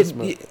Yeah, saw I this did.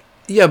 movie.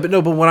 Yeah, but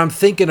when I'm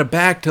thinking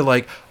back to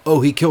like,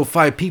 oh, he killed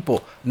 5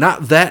 people.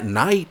 Not that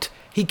night.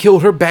 He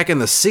killed her back in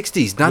the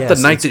 60s, not the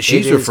Yes, night that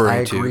she's referring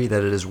I to. agree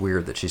that it is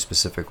weird that she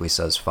specifically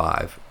says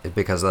 5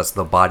 because that's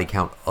the body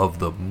count of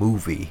the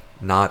movie,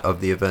 not of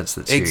the events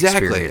that she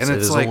Exactly, experienced. and It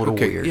it's is like, a little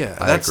okay, weird. yeah,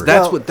 I that's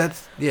agree.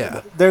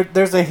 yeah.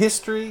 There's a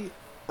history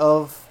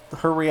of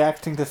her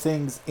reacting to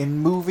things in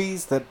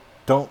movies that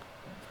don't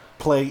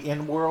play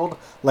in world.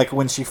 Like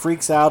when she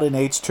freaks out in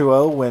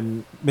H2O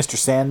when Mr.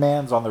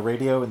 Sandman's on the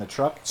radio in the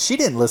truck. She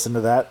didn't listen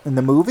to that in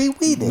the movie.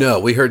 We did. No,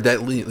 we heard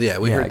that. We Yeah,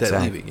 heard that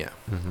exactly. leaving. Yeah.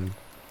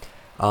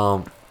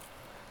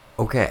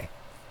 Okay.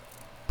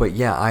 But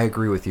yeah, I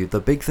agree with you. The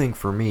big thing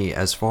for me,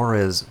 as far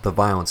as the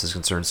violence is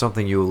concerned,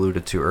 something you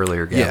alluded to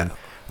earlier, Gavin, Yeah.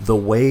 the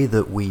way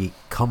that we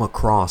come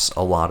across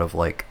a lot of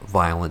like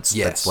violence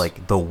Yes. that's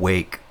like the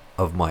wake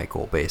of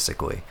Michael,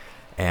 basically.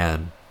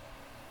 And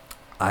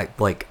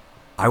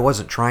I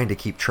wasn't trying to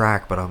keep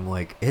track, but I'm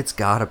like, it's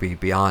gotta be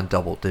beyond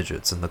double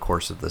digits in the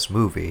course of this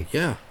movie.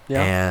 Yeah.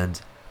 Yeah.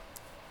 And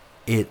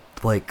it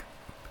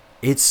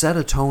set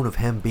a tone of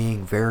him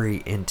being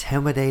very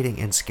intimidating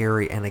and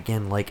scary, and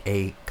again, like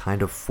a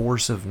kind of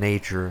force of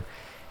nature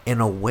in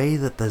a way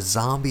that the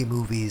zombie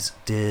movies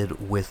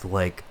did with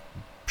like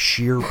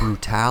sheer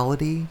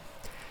brutality.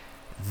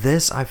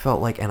 This, I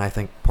felt like, and I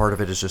think part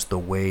of it is just the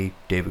way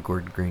David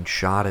Gordon Green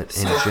shot it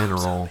in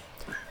general.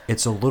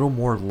 It's a little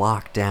more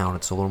locked down.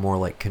 It's a little more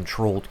like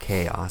controlled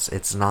chaos.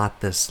 It's not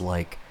this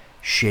like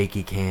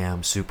shaky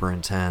cam, super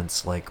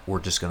intense, like we're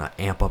just going to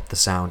amp up the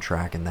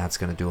soundtrack and that's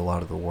going to do a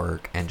lot of the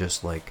work, and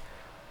just like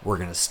we're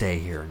going to stay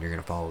here and you're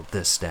going to follow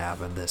this stab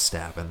and this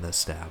stab and this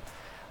stab.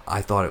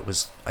 I thought it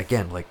was,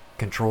 again, like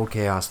controlled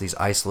chaos, these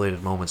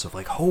isolated moments of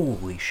like,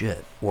 holy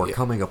shit, or Yeah.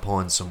 coming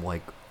upon some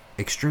like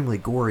extremely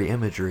gory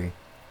imagery,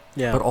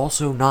 Yeah. but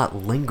also not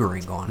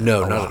lingering on it.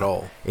 No, a not lot. at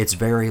all. It's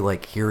very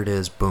like, here it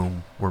is,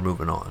 boom, we're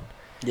moving on.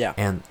 Yeah.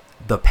 And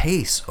the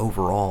pace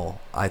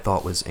overall, I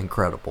thought, was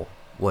incredible.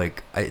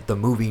 Like, the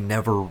movie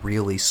never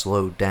really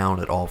slowed down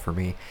at all for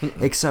me,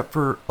 except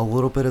for a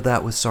little bit of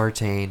that with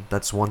Sartain.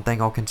 That's one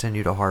thing I'll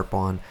continue to harp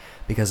on,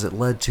 because it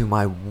led to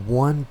my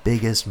one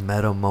biggest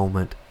meta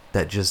moment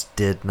that just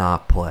did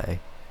not play.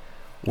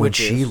 When Which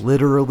she is?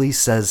 literally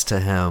says to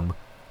him,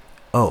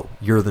 "Oh,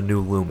 you're the new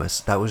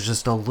Loomis." That was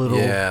just a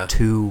little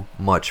too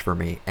much for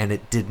me, and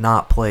it did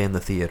not play in the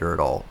theater at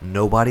all.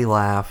 Nobody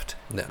laughed,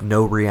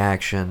 no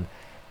reaction.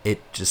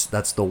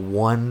 That's the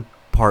one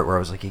part where I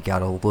was like, you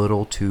got a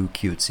little too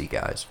cutesy,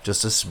 guys.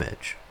 Just a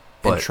smidge.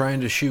 But and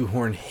trying to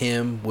shoehorn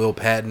him, Will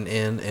Patton,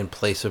 in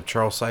place of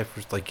Charles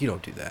Cyphers, like, you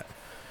don't do that.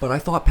 But I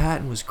thought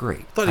Patton was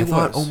great. I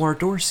thought Omar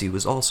Dorsey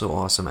was also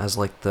awesome as,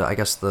 like,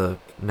 the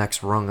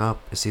next rung up.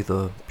 Is he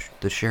the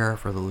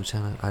sheriff or the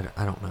lieutenant? I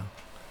don't know.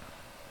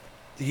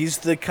 He's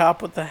the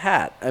cop with the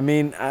hat. I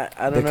mean, I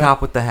don't know. The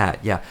cop with the hat,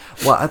 yeah.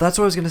 Well, that's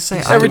what I was going to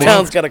say. Every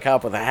town's got a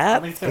cop with a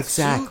hat.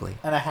 Exactly.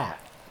 And a hat.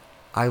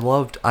 I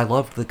loved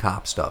the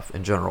cop stuff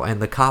in general,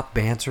 and the cop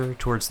banter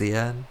towards the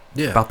end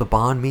about the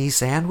banh mi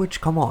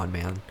sandwich. Come on,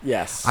 man.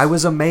 Yes. I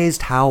was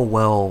amazed how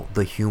well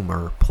the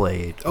humor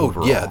played.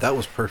 Overall. Yeah, that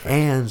was perfect.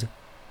 And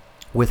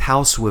with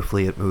how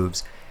swiftly it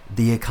moves,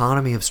 the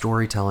economy of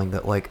storytelling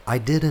that, like, I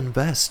did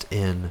invest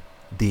in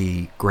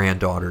the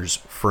granddaughter's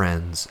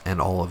friends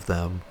and all of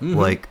them,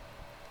 like,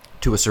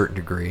 to a certain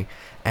degree.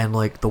 And,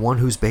 like, the one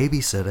who's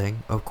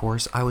babysitting, of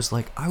course, I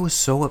was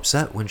so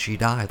upset when she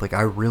died. Like,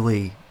 I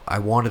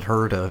wanted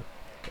her to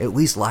at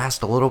least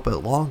last a little bit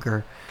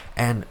longer.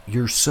 And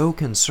you're so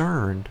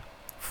concerned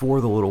for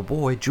the little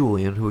boy,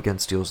 Julian, who again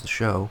steals the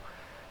show,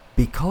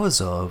 because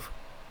of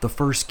the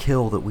first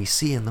kill that we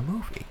see in the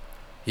movie.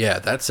 Yeah,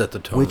 that set the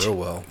tone real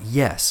well.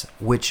 Yes,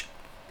 which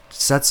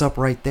sets up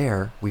right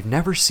there. We've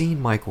never seen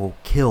Michael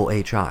kill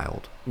a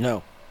child.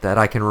 No. That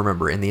I can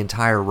remember in the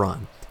entire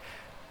run.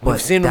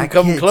 We've seen him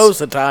come close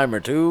a time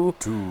or two.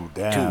 Too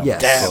damn.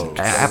 Yes, close.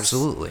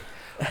 absolutely.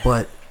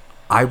 But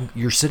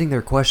you're sitting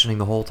there questioning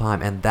the whole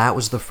time, and that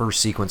was the first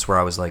sequence where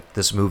I was like,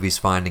 this movie's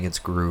finding its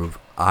groove.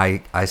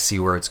 I see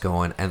where it's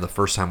going, and the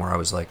first time where I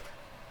was like,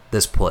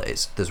 this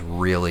plays. This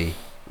really,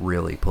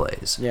 really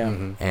plays. Yeah.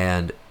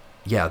 And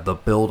yeah, the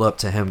build up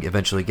to him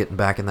eventually getting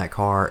back in that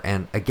car,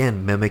 and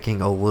again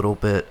mimicking a little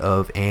bit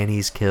of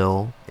Annie's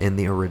kill in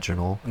the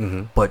original,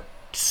 but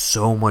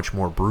so much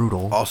more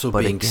brutal. Also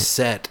but being again,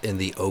 set in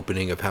the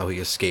opening of how he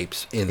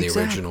escapes in the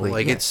original.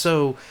 Like, yes.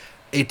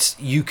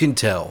 You can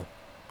tell.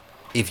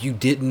 If you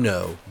didn't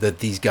know that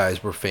these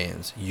guys were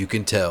fans, you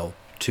can tell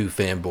two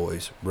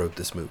fanboys wrote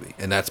this movie.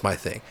 And that's my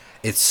thing.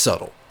 It's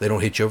subtle. They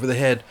don't hit you over the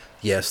head.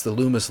 Yes, the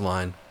Loomis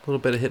line, a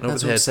little bit of hitting over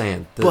the head. That's what I'm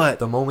saying. But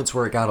the moments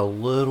where it got a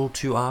little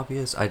too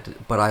obvious,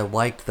 but I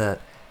liked that,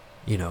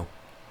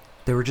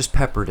 they were just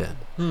peppered in.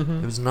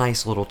 It was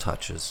nice little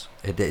touches.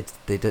 They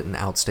didn't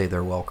outstay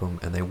their welcome,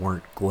 and they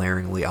weren't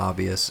glaringly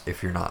obvious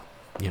if you're not,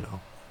 if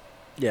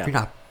you're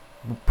not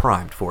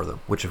primed for them,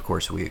 which of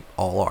course we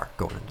all are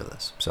going into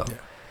this. So. Yeah.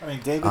 I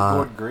mean, David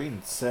Gordon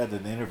Green said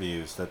in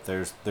interviews that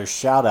there's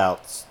shout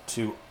outs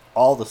to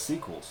all the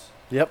sequels.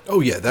 Yep.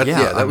 Oh yeah,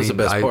 that was the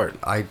best part.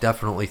 I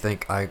definitely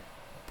think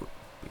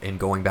in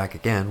going back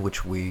again,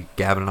 which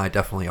Gavin and I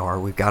definitely are,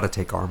 we've got to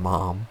take our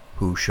mom,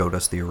 who showed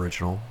us the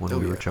original when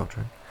we were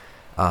children.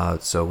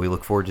 So we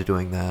look forward to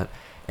doing that,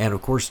 and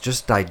of course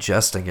just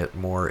digesting it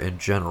more in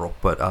general.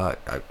 But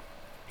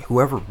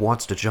whoever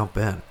wants to jump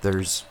in,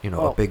 there's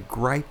a big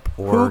gripe,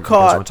 or you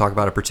guys want to talk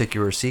about a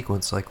particular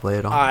sequence, like lay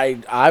it on.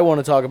 I want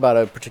to talk about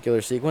a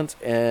particular sequence,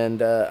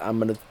 and I'm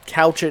going to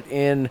couch it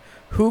in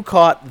who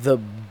caught the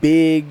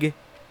big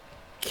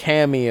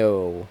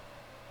cameo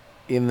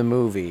in the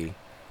movie.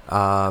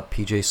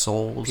 PJ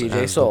Souls, PJ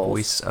as Souls, the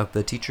voice of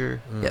the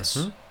teacher.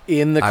 Yes.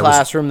 In the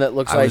classroom that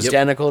looks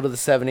identical to the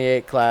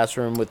 78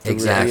 classroom with the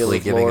reveal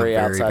of giving Lori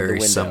a outside the very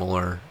window.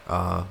 similar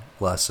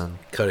lesson.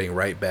 Cutting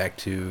right back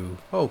to,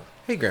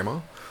 hey, Grandma.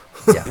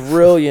 Yeah.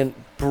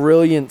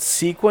 Brilliant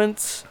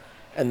sequence,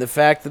 and the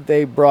fact that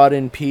they brought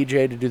in PJ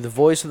to do the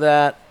voice of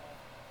that,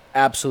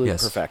 absolute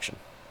perfection.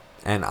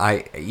 And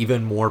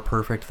even more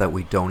perfect that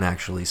we don't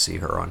actually see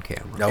her on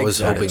camera. I was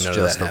hoping it's none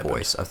just of that the happened.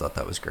 voice. I thought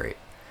that was great.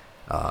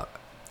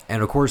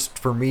 And of course,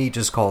 for me,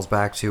 just calls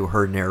back to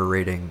her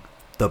narrating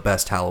the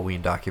best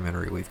Halloween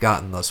documentary we've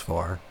gotten thus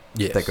far.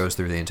 Yes. That goes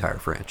through the entire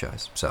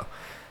franchise. So,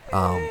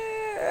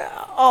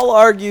 I'll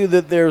argue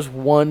that there's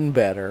one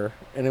better,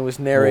 and it was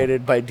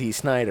narrated by Dee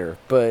Snider,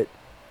 but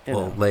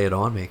lay it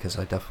on me, because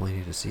I definitely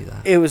need to see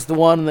that. it was the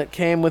one that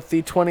came with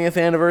the 20th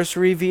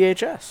anniversary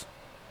VHS.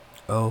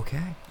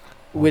 Okay.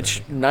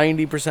 Which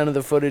 90% of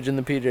the footage in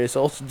the PJ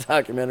Souls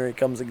documentary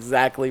comes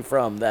exactly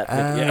from that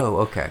video. Oh,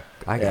 okay.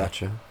 I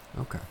gotcha.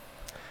 Okay.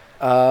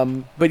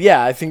 But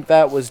yeah, I think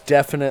that was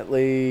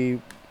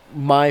definitely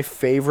my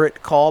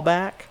favorite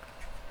callback.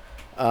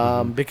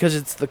 Because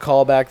it's the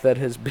callback that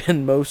has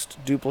been most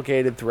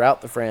duplicated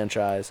throughout the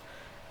franchise,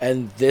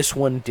 and this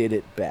one did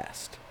it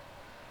best.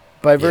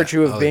 By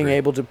virtue of being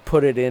able to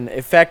put it in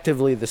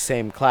effectively the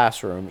same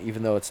classroom,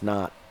 even though it's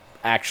not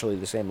actually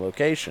the same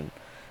location.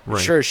 It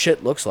sure as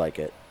shit looks like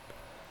it.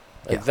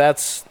 Like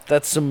that's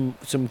some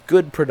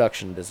good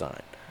production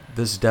design.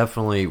 This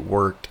definitely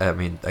worked. I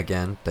mean,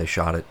 again, they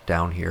shot it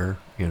down here,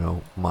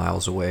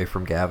 miles away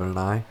from Gavin and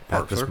I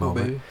at this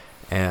moment. Baby.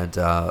 And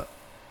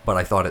but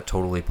I thought it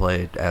totally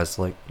played as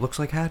looks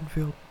like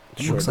Haddonfield.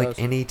 It Sure looks like does.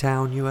 any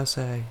town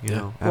USA. You Yeah.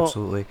 know, Well,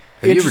 absolutely.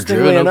 Have you ever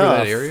Interestingly driven over enough-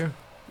 that area?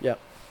 Yep.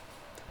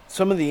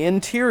 Some of the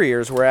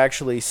interiors were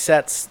actually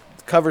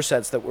cover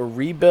sets that were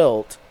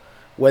rebuilt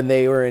when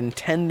they were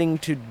intending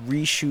to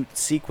reshoot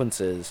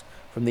sequences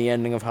from the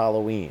ending of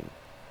Halloween.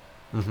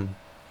 Mm-hmm.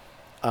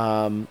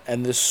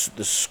 And the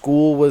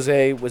school was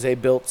a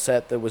built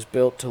set that was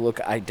built to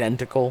look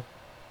identical,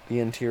 the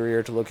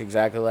interior to look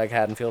exactly like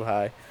Haddonfield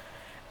High,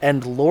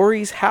 and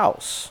Laurie's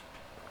house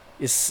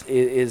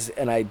is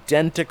an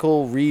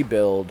identical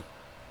rebuild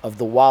of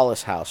the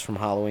Wallace house from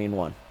Halloween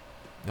 1.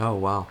 Oh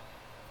wow.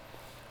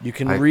 You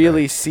can I-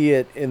 really see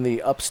it in the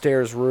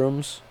upstairs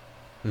rooms.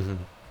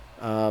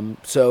 Mm-hmm.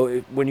 So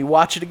when you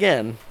watch it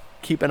again,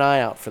 keep an eye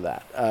out for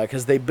that,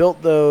 because they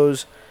built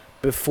those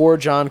before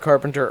John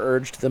Carpenter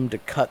urged them to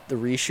cut the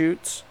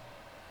reshoots.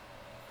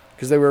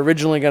 Because they were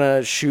originally going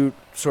to shoot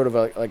sort of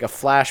like a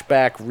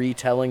flashback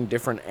retelling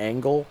different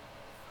angle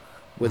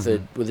with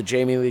a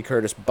Jamie Lee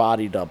Curtis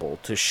body double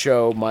to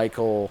show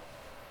Michael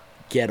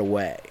get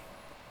away.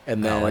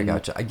 And then I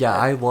gotcha. Yeah,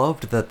 I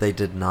loved that they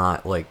did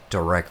not like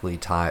directly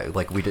tie.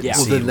 Like we didn't Yeah.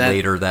 Well, see then that-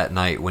 later that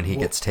night when he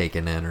gets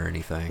taken in or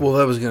anything. Well,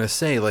 I was gonna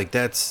say like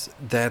that's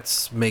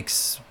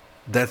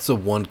the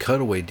one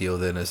cutaway deal.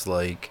 Then is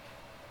like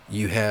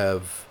you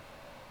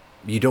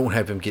don't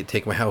have him get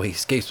taken. How he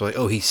escapes, like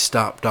he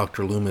stopped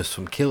Dr. Loomis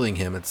from killing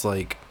him. It's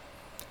like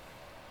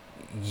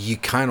you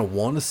kind of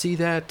want to see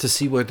that to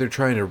see what they're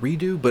trying to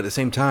redo, but at the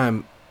same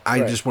time, I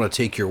Right. just want to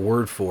take your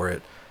word for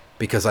it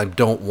because I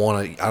don't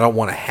want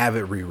to have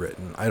it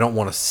rewritten. I don't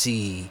want to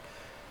see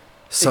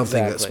something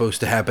that's Exactly. supposed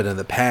to happen in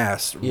the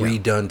past Yeah.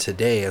 redone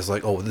today as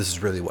like, oh, this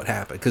is really what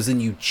happened. Because then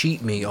you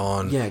cheat me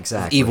on yeah,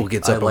 exactly. evil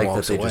gets I up like and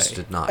walks that they away. just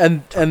did not.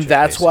 and touch it,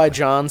 that's why basically.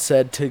 John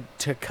said to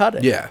cut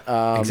it.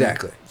 Yeah,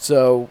 exactly.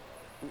 So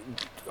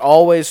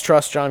always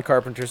trust John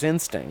Carpenter's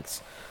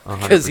instincts,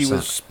 because he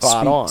was 100%.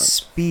 spot on.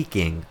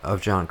 Speaking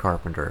of John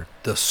Carpenter,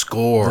 The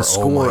score. the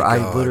score, Oh my I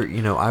God.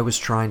 literally, I was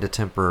trying to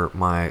temper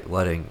my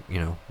letting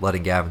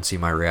Gavin see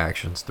my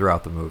reactions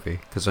throughout the movie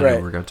because I knew Right.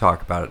 we were going to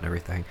talk about it and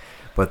everything.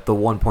 But the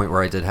one point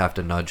where I did have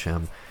to nudge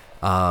him,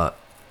 a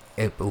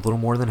little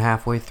more than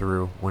halfway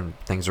through when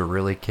things are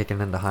really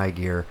kicking into high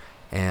gear,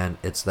 and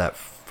it's that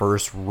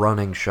first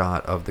running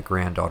shot of the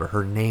granddaughter.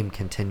 Her name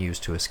continues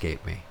to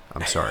escape me.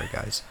 I'm sorry,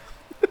 guys,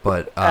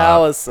 but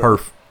Allison.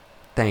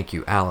 Thank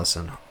you,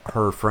 Allison.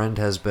 Her friend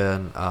has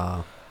been,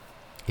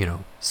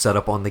 set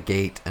up on the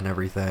gate and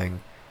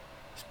everything.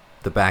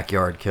 The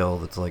backyard kill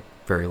that's like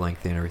very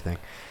lengthy and everything.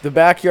 The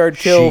backyard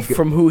kill She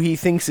from who he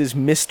thinks is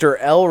Mr.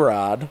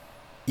 Elrod,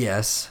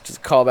 Yes. just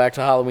a callback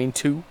to Halloween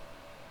 2.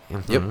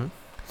 Yep. Mhm.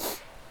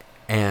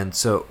 And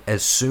so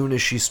as soon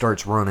as she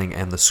starts running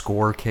and the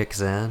score kicks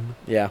in,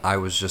 Yeah. I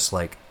was just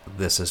like,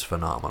 this is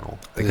phenomenal.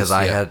 Because This-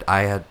 I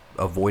yeah. had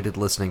avoided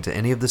listening to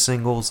any of the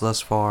singles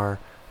thus far.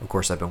 Of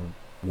course, I've been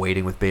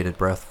waiting with bated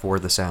breath for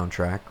the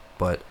soundtrack,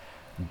 but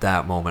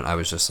that moment I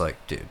was just like,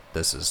 dude,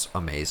 this is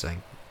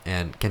amazing.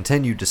 And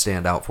continued to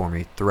stand out for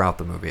me throughout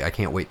the movie. I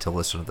can't wait to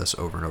listen to this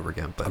over and over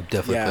again. But I'm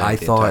definitely Yeah. playing I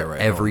the thought entire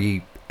ride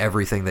home.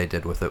 everything they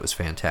did with it was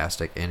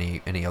fantastic.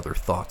 Any other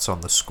thoughts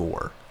on the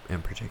score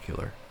in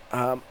particular?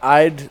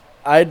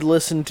 I'd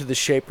listen to the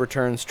Shape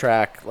Returns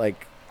track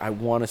like I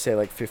want to say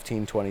like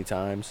 15, 20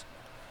 times,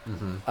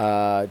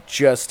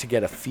 just to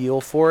get a feel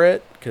for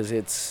it,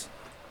 because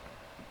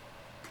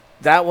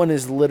that one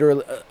is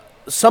literally.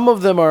 Some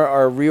of them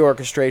are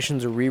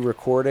reorchestrations or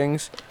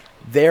re-recordings.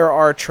 There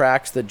are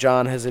tracks that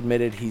John has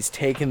admitted he's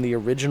taken the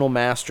original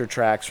master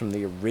tracks from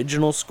the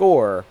original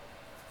score,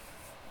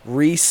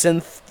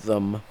 re-synthed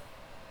them,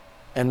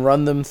 and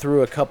run them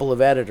through a couple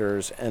of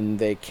editors, and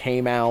they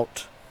came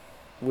out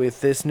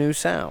with this new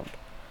sound.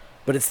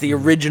 But it's the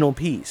original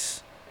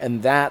piece,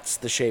 and that's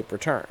The Shape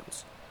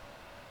Returns.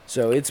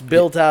 So it's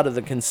built out of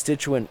the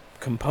constituent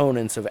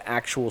components of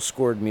actual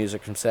scored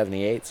music from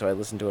 '78, so I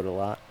listened to it a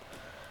lot.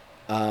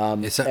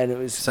 And it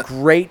was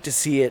great to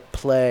see it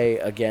play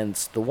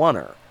against the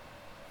Oneer.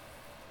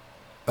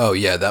 Oh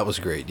yeah, that was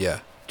great. Yeah,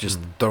 just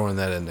throwing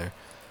that in there.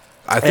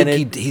 I And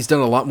think he's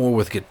done a lot more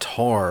with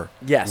guitar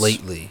Yes.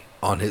 lately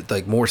on his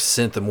like more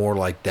synth and more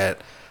like that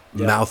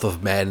Yeah. Mouth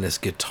of Madness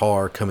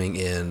guitar coming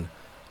in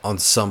on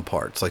some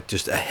parts, like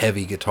just a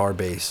heavy guitar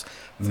bass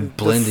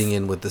blending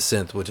in with the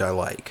synth, which I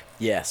like.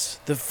 Yes.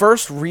 The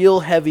first real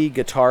heavy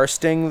guitar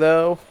sting,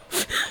 though,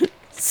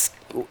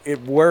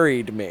 it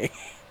worried me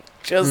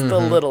just a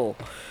little.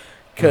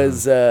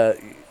 Because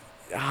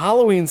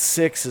Halloween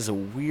 6 is a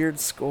weird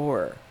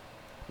score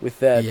with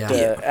that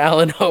Yeah.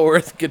 Alan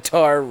Howarth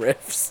guitar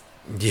riffs.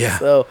 Yeah,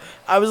 So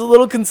I was a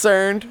little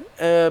concerned,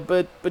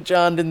 but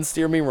John didn't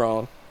steer me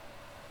wrong.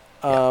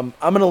 I'm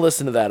going to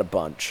listen to that a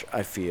bunch,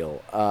 I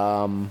feel.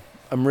 I'm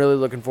really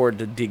looking forward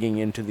to digging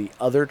into the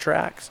other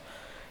tracks,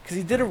 because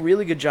he did a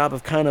really good job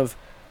of kind of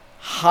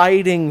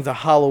hiding the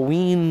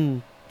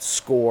Halloween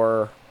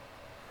score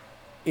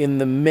in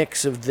the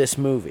mix of this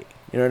movie.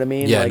 You know what I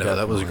mean? yeah, Like, no,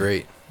 that was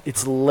great.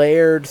 it's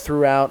layered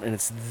throughout, and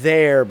it's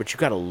there, but you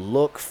got to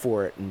look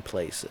for it in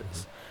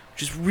places,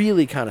 which is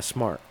really kind of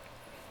smart.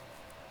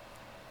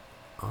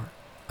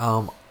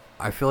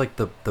 I feel like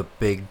the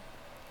big,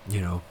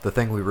 the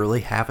thing we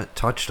really haven't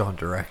touched on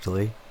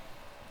directly,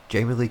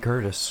 Jamie Lee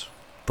Curtis,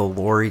 the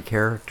Lori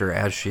character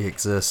as she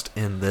exists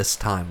in this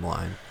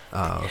timeline.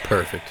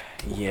 Perfect.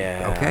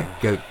 Yeah.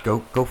 Okay,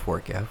 go for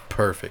it, Gav.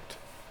 Perfect.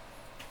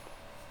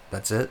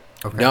 That's it.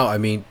 Okay. No, I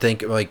mean,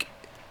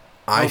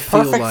 I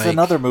feel Perfect's like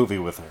another movie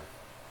with her.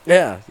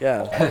 Yeah.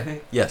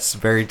 Yes,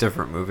 very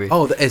different movie.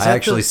 Oh, is I that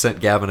actually the- sent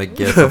Gavin a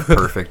gif of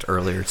Perfect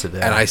earlier today.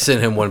 And I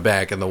sent him one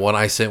back, and the one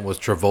I sent was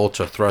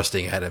Travolta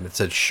thrusting at him. It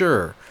said,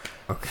 "Sure,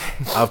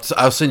 Okay.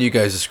 I'll send you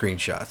guys the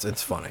screenshots.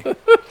 It's funny."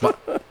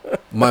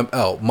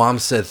 Mom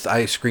said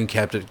I screen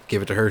capped it,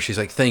 give it to her. She's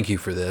like, "Thank you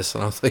for this,"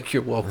 and I was like,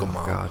 "You're welcome,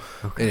 Mom." God.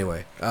 Okay.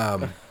 Anyway,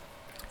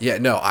 yeah,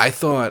 no, I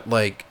thought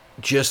like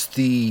just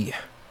I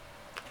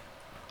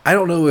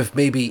don't know if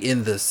maybe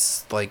in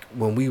this like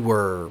when we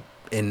were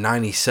in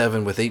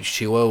 '97 with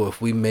H2O,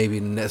 if we maybe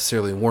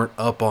necessarily weren't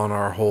up on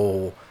our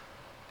whole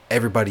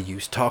everybody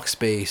use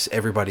Talkspace,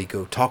 everybody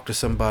go talk to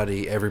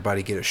somebody,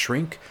 everybody get a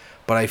shrink.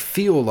 But I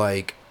feel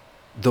like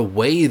the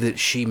way that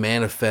she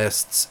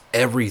manifests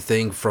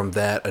everything from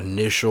that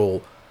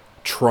initial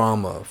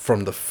trauma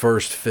from the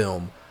first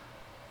film,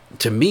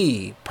 to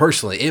me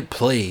personally, it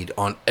played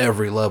on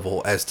every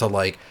level as to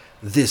like,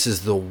 this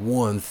is the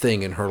one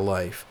thing in her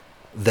life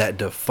that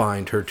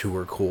defined her to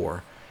her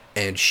core.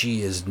 And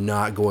she is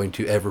not going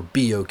to ever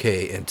be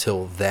okay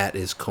until that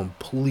is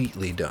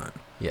completely done.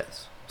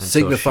 Yes. Until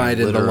Signified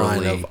she in the line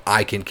literally of,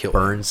 I can kill him.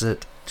 burns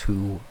it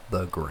to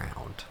the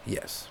ground.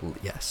 Yes.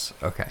 Yes.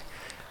 Okay.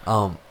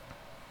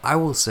 I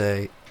will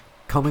say,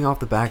 coming off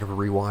the back of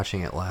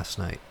rewatching it last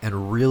night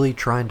and really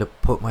trying to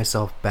put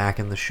myself back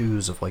in the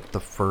shoes of like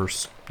the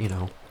first,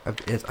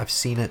 I've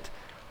seen it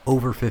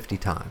over 50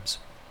 times.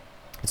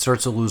 It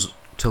starts to lose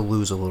a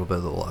little bit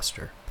of the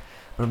luster.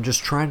 But I'm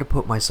just trying to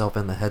put myself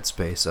in the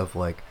headspace of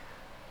like,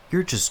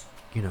 you're just,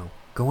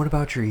 going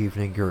about your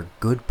evening, you're a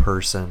good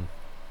person,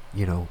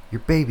 you're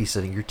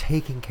babysitting, you're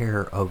taking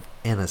care of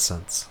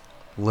innocence,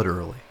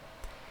 literally.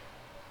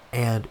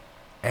 And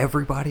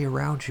everybody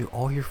around you,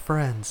 all your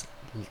friends,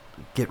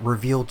 get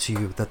revealed to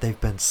you that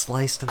they've been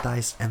sliced and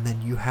diced, and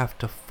then you have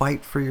to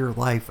fight for your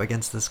life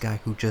against this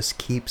guy who just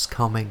keeps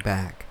coming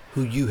back.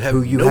 Who you have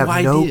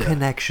no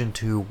connection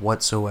to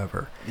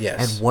whatsoever.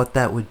 Yes. And what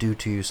that would do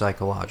to you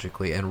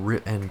psychologically.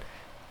 And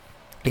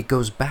it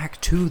goes back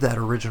to that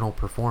original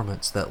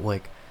performance that,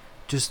 like,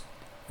 just,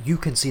 you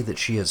can see that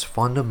she is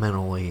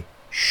fundamentally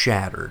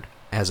shattered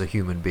as a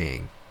human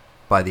being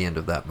by the end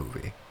of that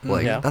movie.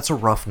 Like, that's a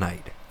rough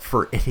night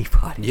for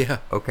anybody. Yeah.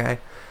 Okay?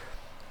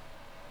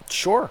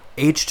 Sure.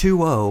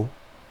 H2O,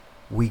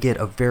 we get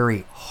a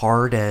very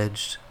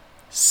hard-edged,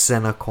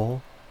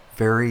 cynical,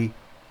 very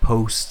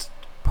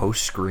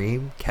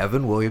post-Scream,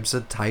 Kevin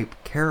Williamson type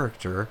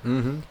character,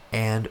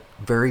 and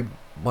very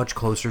much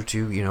closer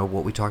to,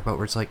 what we talk about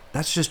where it's like,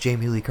 that's just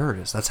Jamie Lee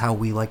Curtis. That's how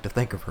we like to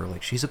think of her.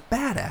 Like, she's a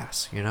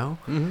badass,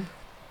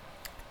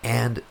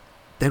 And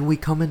then we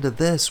come into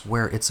this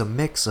where it's a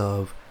mix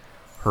of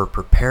her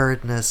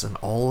preparedness and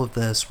all of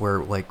this where,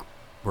 like,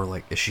 we're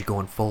like, is she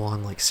going full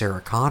on like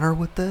Sarah Connor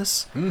with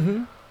this?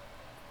 Mm-hmm.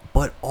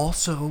 But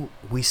also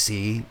we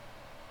see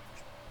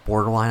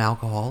borderline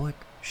alcoholic.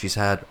 She's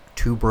had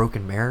 2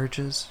 broken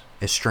marriages,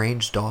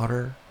 estranged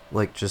daughter,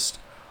 like just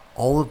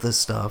all of this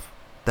stuff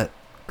that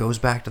goes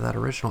back to that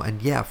original.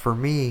 And yeah, for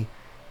me,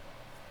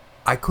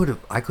 I could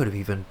have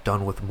even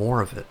done with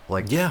more of it.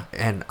 Like, yeah.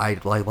 And I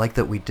like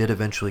that we did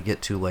eventually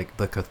get to like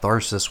the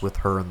catharsis with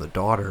her and the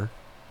daughter.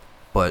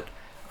 But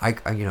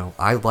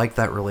I like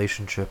that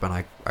relationship, and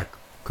I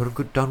could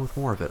have done with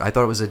more of it. I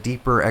thought it was a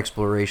deeper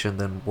exploration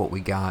than what we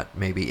got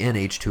maybe in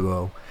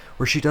H2O,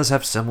 where she does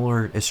have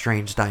similar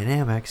estranged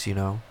dynamics.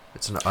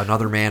 It's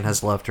another man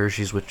has left her.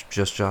 She's with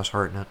just Josh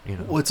Hartnett.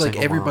 Well, it's like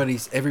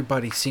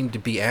everybody seemed to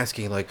be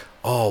asking like,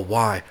 oh,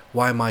 why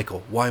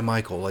Michael? Why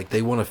Michael? Like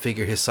they want to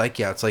figure his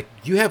psyche out. It's like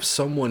you have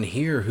someone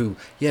here who,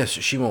 yes,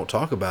 she won't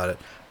talk about it,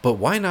 but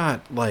why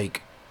not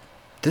like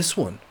this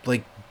one?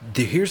 Like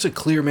here's a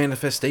clear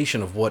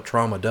manifestation of what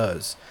trauma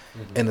does.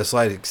 And the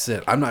slight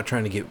extent, I'm not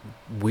trying to get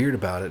weird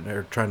about it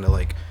or trying to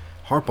like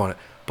harp on it,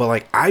 but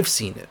like I've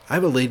seen it. I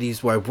have a ladies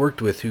who I've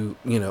worked with who,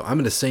 I'm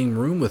in the same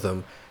room with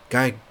them.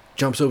 Guy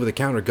jumps over the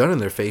counter, gun in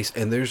their face,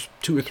 and there's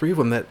 2 or 3 of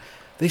them that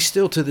they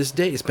still to this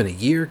day. It's been a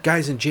year.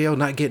 Guy's in jail,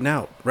 not getting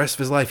out. Rest of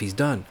his life, he's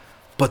done,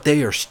 but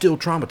they are still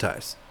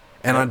traumatized.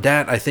 And on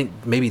that, I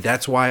think maybe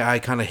that's why I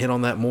kind of hit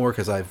on that more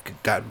because I've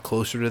gotten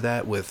closer to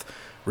that with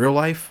real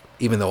life,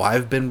 even though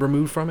I've been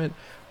removed from it.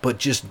 But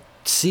just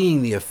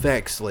seeing the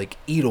effects like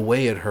eat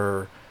away at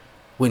her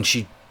when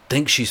she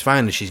thinks she's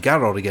fine and she's got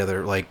it all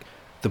together, like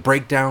the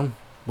breakdown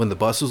when the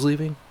bus was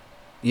leaving,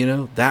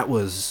 that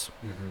was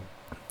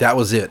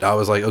it. I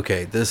was like,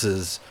 okay, this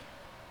is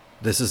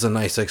a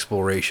nice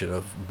exploration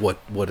of what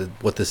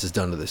this has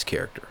done to this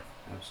character.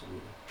 Absolutely.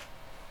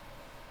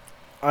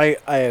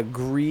 I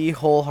agree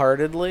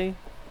wholeheartedly.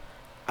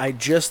 I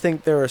just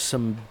think there are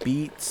some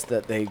beats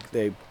that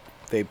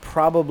they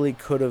probably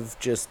could have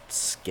just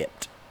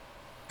skipped.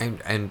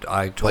 And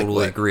I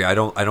totally agree. I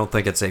don't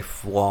think it's a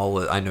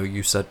flawless. I know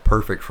you said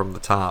perfect from the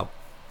top,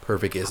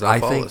 perfect is not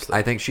flawless.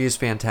 I think she is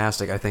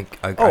fantastic. I think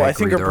I I agree.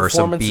 think her There are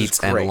some performance is beats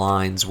and great.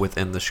 lines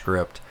within the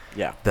script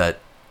Yeah. that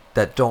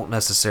didn't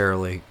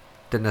necessarily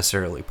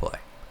play.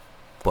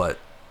 But,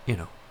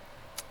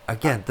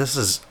 again, this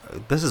is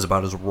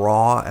about as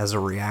raw as a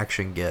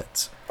reaction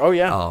gets. Oh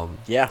yeah.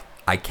 Yeah.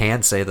 I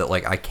can say that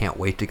I can't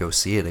wait to go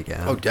see it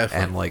again. Oh,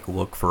 definitely. And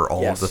look for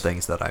all of the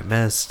things that I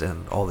missed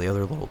and all the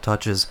other little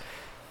touches.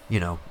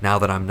 Now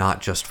that I'm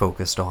not just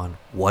focused on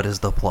what is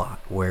the plot,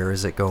 where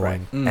is it going,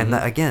 Right. Mm-hmm. and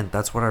again,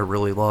 that's what I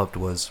really loved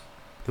was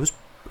it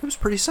was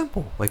pretty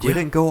simple. We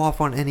didn't go off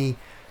on any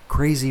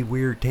crazy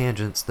weird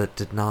tangents that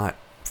did not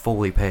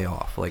fully pay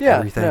off.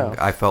 Everything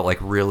I felt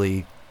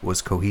really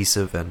was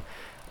cohesive and,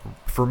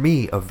 for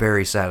me, a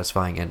very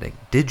satisfying ending.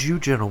 Did you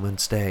gentlemen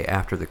stay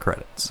after the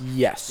credits?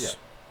 Yes.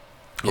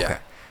 Yeah. Okay.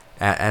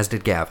 As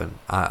did Gavin.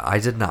 I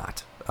did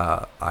not.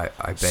 I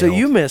bailed. So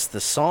you missed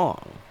the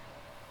song.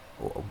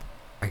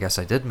 I guess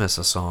I did miss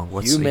a song.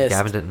 You missed-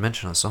 Gavin didn't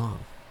mention a song.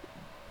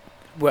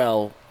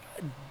 Well,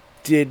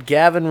 did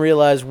Gavin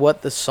realize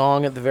what the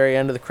song at the very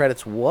end of the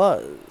credits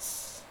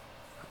was?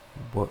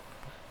 What?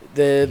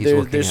 He's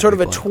looking There's at sort of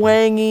me a blankly.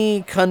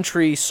 twangy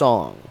country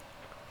song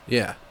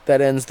Yeah.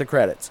 that ends the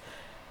credits.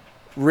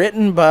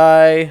 Written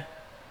by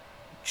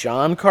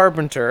John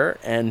Carpenter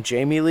and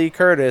Jamie Lee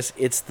Curtis.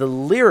 It's the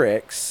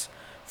lyrics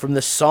from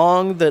the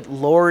song that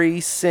Laurie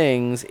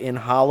sings in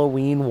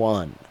Halloween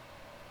 1.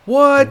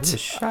 What?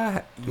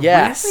 Shot.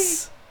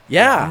 Yes.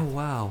 Yeah. Oh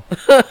wow.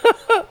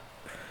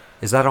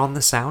 Is that on the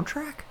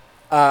soundtrack?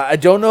 I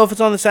don't know if it's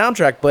on the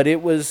soundtrack, but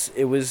it was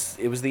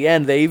the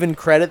end. They even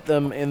credit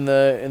them in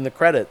the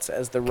credits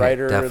as the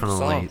writer of the Definitely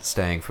song.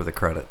 staying for the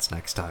credits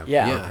next time.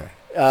 Yeah.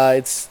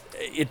 Okay.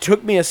 It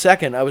took me a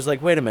second. I was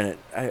like, wait a minute.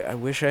 I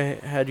wish I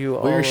had you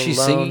all Where is she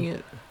alone. singing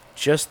it?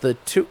 Just the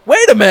two.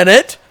 Wait a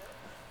minute.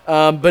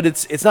 But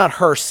it's not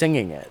her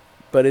singing it.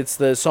 But it's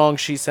the song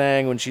she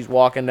sang when she's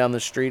walking down the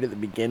street at the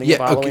beginning of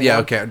Yeah. Halloween. Okay. Yeah.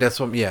 1. Okay. That's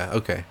what. Yeah.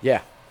 Okay.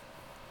 Yeah.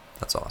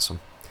 That's awesome.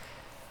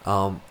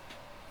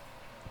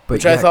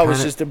 Which I thought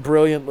was just a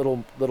brilliant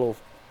little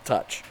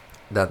touch.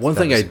 One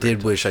thing I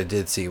did wish I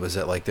did see was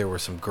that there were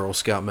some Girl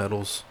Scout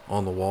medals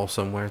on the wall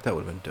somewhere. That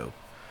would have been dope.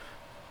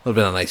 Would have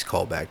been a nice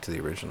callback to the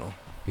original.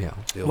 Yeah.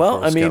 The old Well,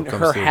 Girl I mean, Scout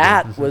comes her through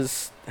hat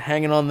was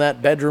hanging on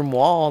that bedroom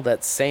wall.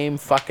 That same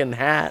fucking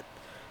hat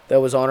that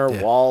was on her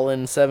Yeah. wall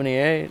in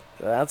 '78.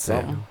 That's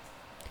something.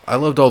 I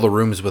loved all the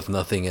rooms with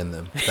nothing in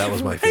them. That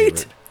was my Right?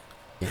 favorite.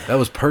 That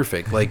was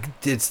perfect.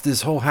 It's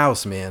this whole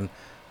house, man.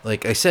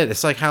 Like I said,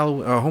 it's like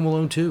Home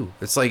Alone 2.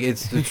 It's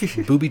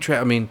booby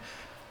trap. I mean,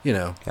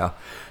 Yeah.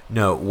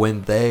 No,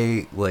 when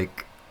they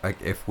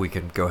if we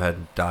can go ahead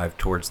and dive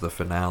towards the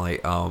finale,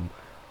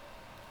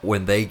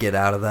 when they get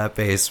out of that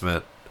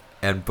basement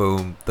and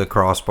boom, the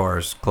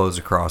crossbars close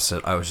across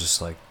it, I was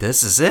just like,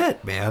 this is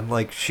it, man.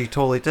 She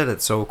totally did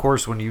it. So of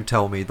course, when you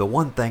tell me the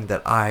one thing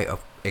that I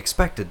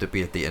expected to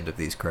be at the end of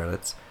these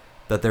credits,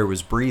 that there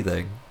was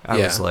breathing, I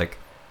was like,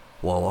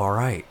 well, all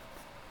right.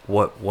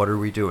 What are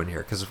we doing here?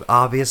 Because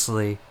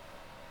obviously,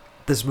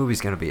 this movie's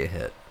gonna be a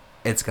hit.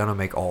 It's gonna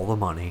make all the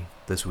money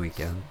this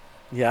weekend.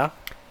 Yeah.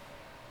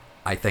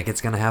 I think it's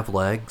going to have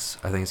legs.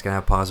 I think it's going to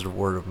have positive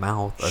word of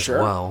mouth as Sure.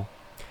 well.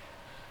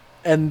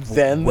 And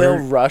then Where-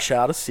 they'll rush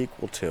out a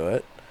sequel to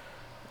it.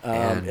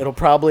 And- It'll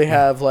probably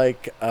have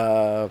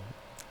I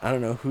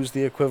don't know, who's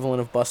the equivalent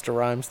of Busta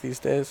Rhymes these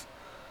days?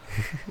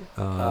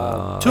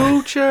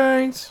 2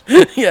 Chains.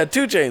 Yeah,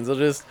 2 Chainz will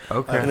just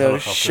Okay.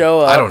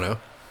 show up. I don't know.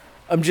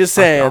 I'm just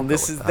I'll saying go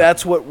with that.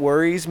 that's what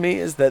worries me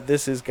is that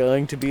this is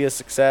going to be a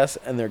success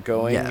and they're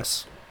going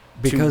Yes.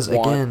 Because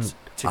want again,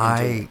 to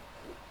continue.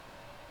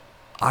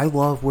 I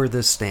love where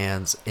this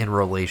stands in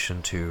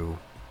relation to,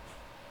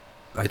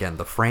 again,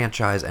 the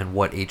franchise and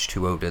what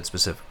H2O did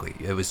specifically.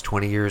 It was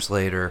 20 years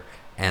later,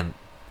 and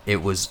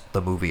it was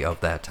the movie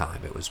of that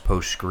time. It was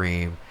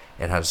post-Scream.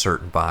 It had a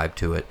certain vibe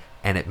to it,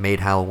 and it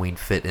made Halloween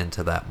fit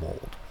into that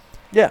mold.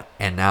 Yeah.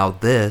 And now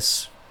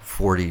this,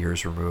 40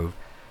 years removed,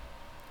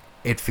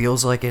 it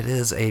feels like it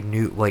is a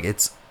new,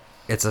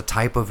 it's a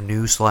type of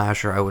new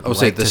slasher I would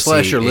say like the to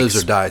slasher see lives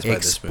or dies by this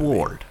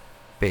explored,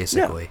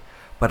 basically.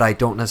 But I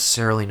don't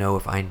necessarily know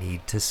if I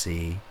need to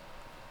see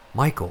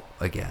Michael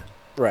again.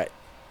 Right.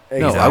 No,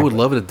 I Exactly. would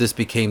love it if this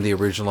became the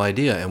original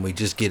idea and we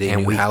just get a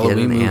And new we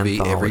Halloween get an movie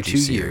every anthology 2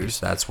 series. years.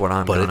 That's what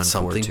I'm but gunning it's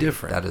something forward to.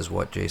 different. That is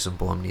what Jason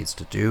Blum needs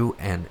to do.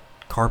 And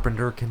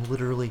Carpenter can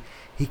literally,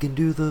 he can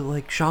do the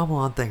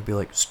Shyamalan thing, be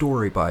like,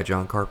 story by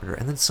John Carpenter,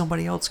 and then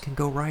somebody else can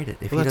go write it.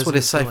 If Well, he that's what doesn't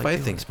his feel sci-fi like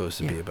doing thing's it. supposed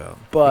to Yeah, be about.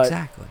 But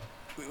exactly.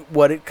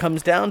 what it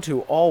comes down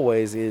to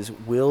always is,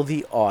 will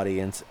the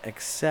audience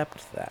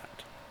accept that?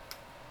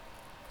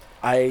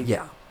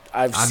 Yeah.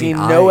 I've I mean, seen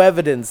no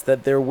evidence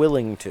that they're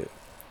willing to.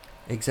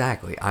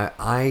 Exactly.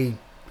 I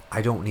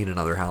don't need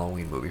another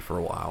Halloween movie for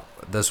a while.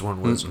 This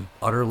one was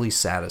utterly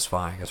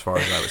satisfying as far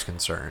as I was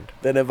concerned.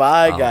 Then have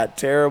I got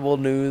terrible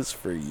news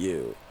for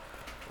you.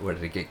 What,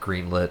 did it get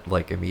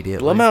greenlit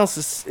immediately?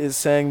 Blumhouse is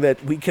saying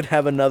that we could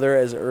have another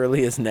as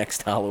early as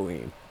next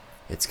Halloween.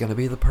 It's gonna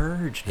be The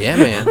Purge. Yeah,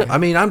 man. I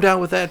mean, I'm down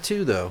with that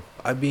too, though.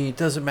 I mean, it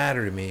doesn't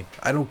matter to me.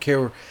 I don't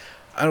care.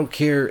 I don't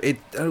care.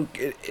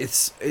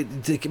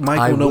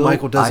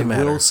 Michael doesn't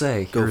matter. I will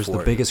say, here's the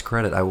for it. biggest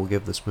credit I will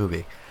give this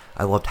movie.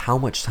 I loved how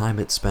much time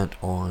it spent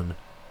on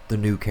the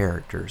new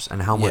characters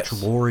and how much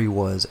Yes. Laurie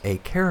was a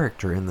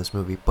character in this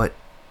movie, but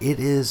it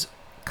is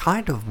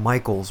kind of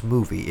Michael's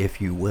movie,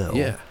 if you will,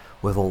 Yeah.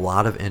 with a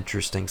lot of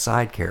interesting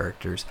side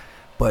characters.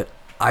 But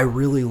I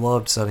really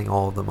loved setting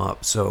all of them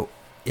up. So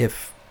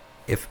if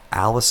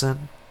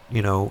Allison,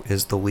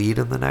 is the lead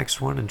in the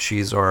next one, and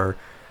she's our,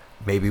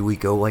 maybe we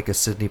go like a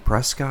Sidney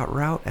Prescott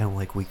route, and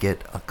like we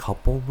get a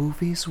couple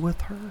movies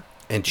with her.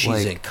 And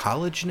she's like, in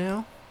college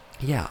now?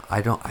 Yeah,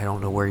 I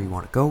don't know where you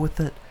want to go with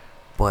it,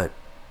 but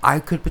I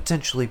could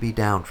potentially be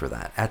down for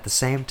that. At the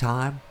same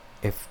time,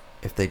 if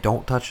they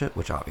don't touch it,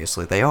 which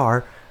obviously they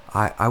are,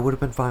 I would have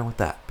been fine with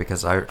that,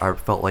 because I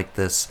felt like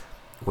this,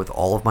 with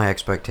all of my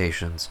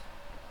expectations,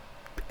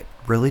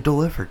 really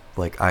delivered.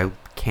 Like, I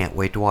can't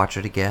wait to watch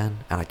it again,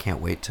 and I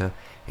can't wait to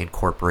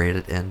incorporate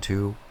it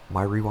into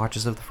my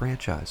rewatches of the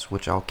franchise,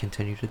 which I'll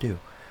continue to do.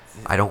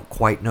 I don't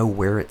quite know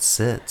where it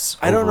sits.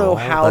 I don't know overall.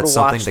 how That's to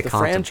watch something the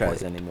contemplate.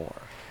 franchise anymore.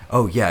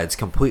 Oh yeah, it's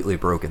completely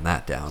broken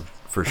that down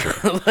for sure.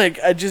 Like,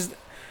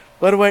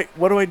 what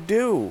do I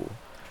do?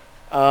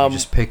 You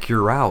just pick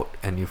your route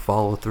and you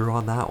follow through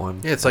on that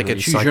one. Yeah, it's and like a then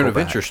you choose your cycle own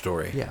adventure back.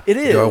 story. Yeah. It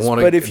is,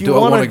 but if you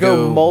want to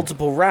go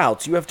multiple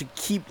routes, you have to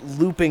keep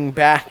looping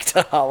back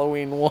to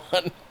Halloween 1.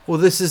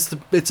 Well,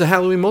 it's a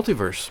Halloween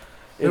multiverse.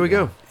 There we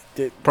go.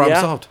 Problem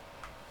solved.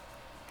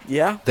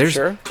 Yeah, There's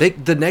sure.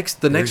 the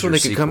next one your they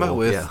could come sequel, out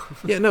with.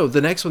 yeah. The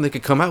next one they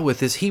could come out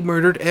with is he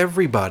murdered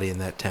everybody in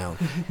that town.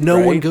 No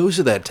one Right. goes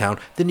to that town.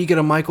 Then you get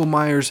a Michael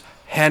Myers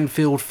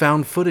Haddonfield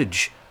found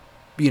footage,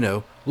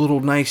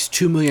 little nice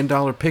 $2 million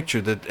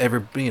picture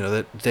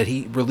that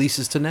he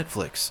releases to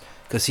Netflix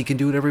because he can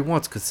do whatever he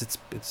wants because it's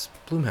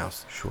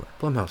Blumhouse. Sure.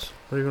 Blumhouse.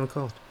 What are you gonna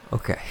call it?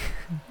 Okay.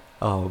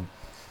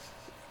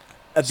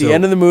 At the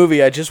end of the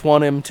movie, I just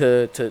want him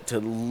to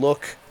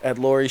look at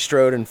Laurie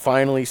Strode and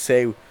finally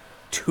say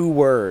 2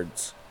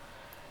 words.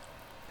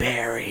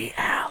 Barry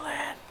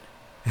Allen.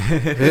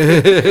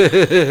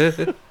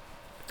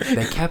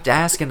 They kept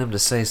asking him to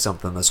say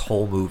something this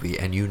whole movie,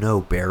 and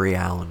Barry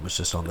Allen was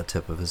just on the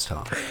tip of his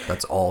tongue.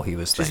 That's all he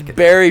was Just thinking.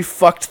 Barry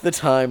fucked the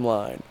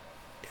timeline.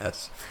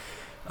 Yes.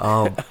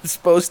 I'm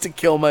supposed to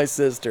kill my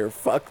sister.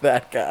 Fuck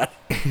that guy.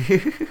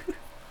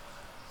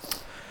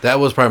 That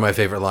was probably my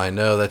favorite line.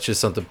 No, that's just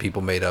something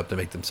people made up to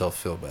make themselves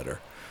feel better.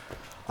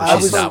 I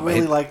She's also not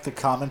really made- liked the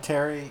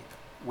commentary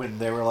when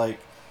they were like,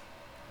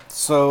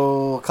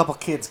 so a couple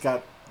kids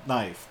got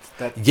knifed.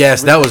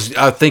 Yes, that was.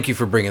 Thank you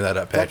for bringing that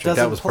up, that Patrick.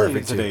 doesn't That was play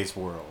perfect in too. today's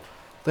world.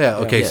 Yeah.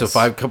 Okay. So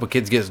Yes. couple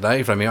kids gets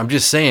knifed. I mean, I'm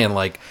just saying,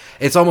 like,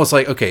 it's almost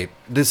like, okay,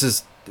 this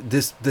is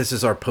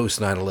our post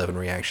 9/11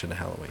 reaction to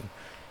Halloween.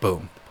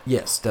 Boom.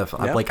 Yes,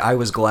 definitely. Yeah. Like, I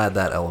was glad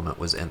that element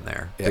was in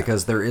there. Yeah.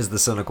 Because there is the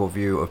cynical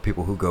view of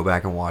people who go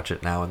back and watch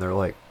it now, and they're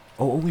like,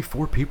 oh, only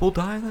 4 people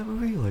die in that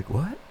movie? Like,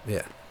 what?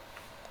 Yeah.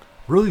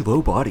 Really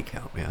low body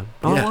count, man.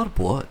 Not Yeah. a lot of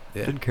blood.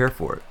 Yeah. Didn't care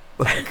for it.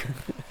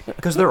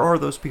 Because there are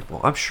those people.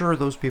 I'm sure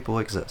those people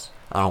exist.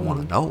 I don't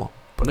want to know them,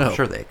 but No. I'm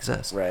sure they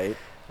exist. Right.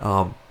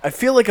 Um, I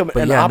feel like but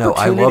an yeah, no,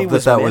 I opportunity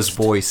love that was missed.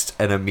 voiced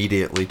and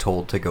immediately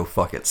told to go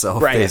fuck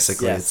itself. Right,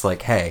 Basically, yes. it's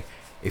like, hey,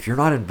 if you're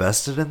not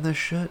invested in this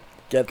shit,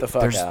 Get the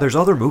fuck out. there's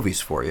other movies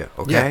for you.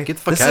 Okay, Yeah, get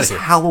the fuck this outta is here.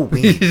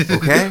 Halloween.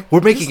 Okay,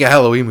 We're making a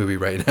Halloween movie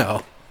right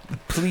now.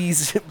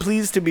 Please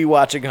to be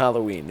watching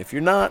Halloween. If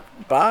you're not,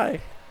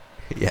 bye.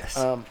 yes,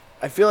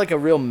 I feel like a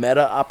real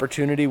meta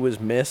opportunity was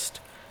missed.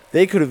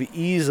 They could have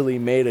easily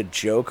made a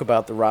joke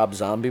about the Rob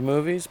Zombie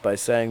movies by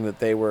saying that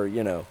they were,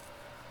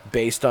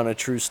 based on a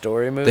true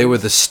story movie. They were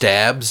the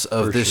stabs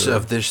of For this sure.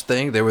 of this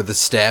thing. They were the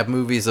stab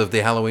movies of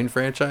the Halloween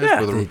franchise.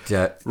 Yeah. Where the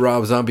They,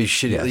 Rob Zombie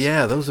shitty. Yes.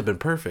 Yeah, those have been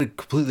perfect. It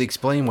completely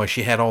explain why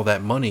she had all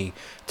that money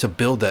to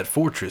build that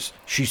fortress.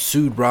 She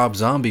sued Rob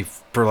Zombie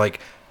for like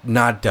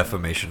not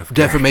defamation of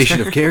defamation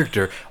of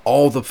character.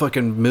 All the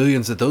fucking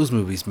millions that those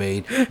movies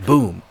made.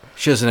 Boom.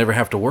 She doesn't ever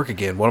have to work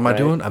again. What am I Right.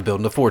 doing? I'm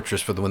building a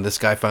fortress for when this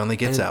guy finally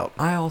gets And out.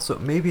 I also,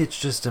 maybe it's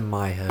just in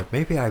my head.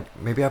 Maybe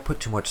I put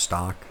too much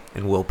stock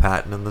in Will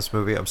Patton in this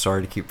movie. I'm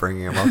sorry to keep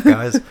bringing him up,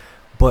 guys,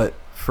 but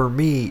for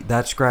me,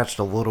 that scratched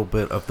a little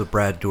bit of the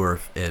Brad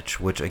Dourif itch,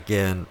 which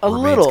again A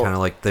remains little. kind of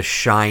like the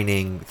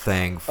shining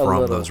thing from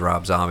little. those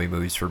Rob Zombie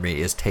movies for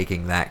me, is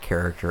taking that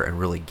character and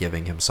really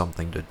giving him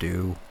something to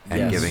do and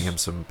Yes. giving him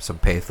some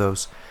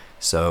pathos.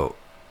 So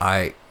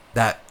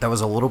that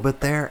was a little bit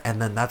there, and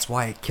then that's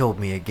why it killed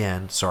me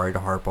again. Sorry to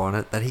harp on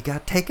it, that he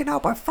got taken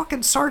out by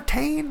fucking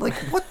Sartain. Like,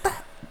 what the?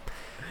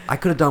 I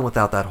could have done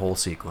without that whole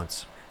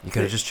sequence. You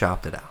could have just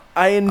chopped it out.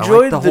 I like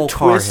enjoyed the the whole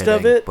car twist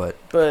of hitting, it,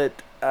 but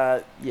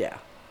yeah.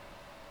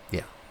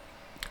 Yeah.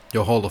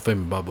 Your Hall of Fame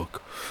in my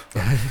book.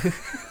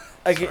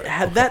 Like,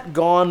 had that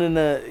gone in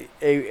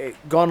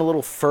gone a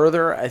little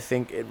further, I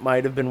think it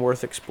might have been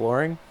worth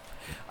exploring.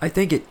 I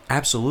think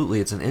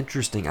it's an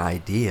interesting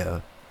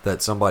idea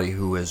that somebody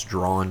who is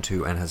drawn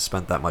to and has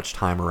spent that much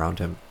time around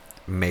him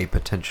may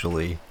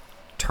potentially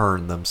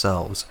turn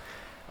themselves.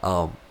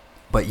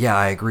 But yeah,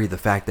 I agree. The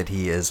fact that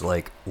he is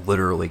like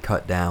literally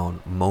cut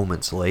down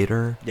moments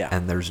later, Yeah.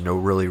 and there's no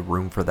really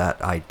room for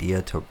that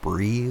idea to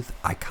breathe.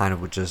 I kind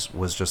of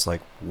was just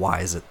like,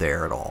 why is it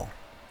there at all?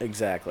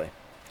 Exactly.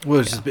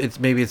 Well,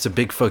 maybe it's a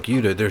big fuck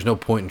you to. There's no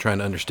point in trying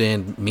to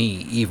understand me,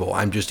 evil.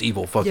 I'm just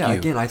evil. Fuck you. Yeah,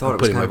 again, I thought I'm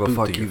it was putting kind my of a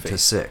boot fuck your you to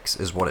face. 6,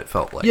 is what it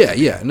felt like. Yeah, to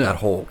me. yeah, no. That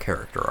whole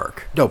character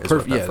arc. No, is what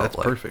perfect. that Yeah, felt that's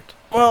like. perfect.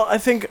 Well, I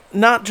think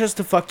not just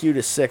a fuck you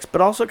to 6, but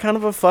also kind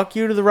of a fuck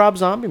you to the Rob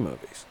Zombie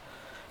movies.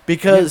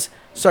 Because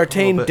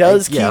Sartain But,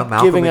 does yeah, keep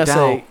Malcolm giving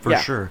McDowell, us a... for yeah.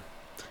 sure.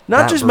 Not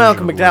That just version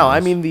Malcolm of McDowell. I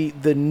Loomis. mean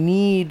the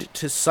need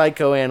to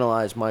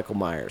psychoanalyze Michael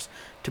Myers,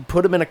 to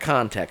put him in a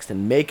context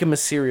and make him a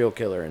serial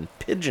killer and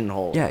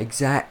pigeonhole. Yeah,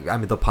 exactly. I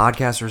mean, the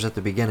podcasters at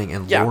the beginning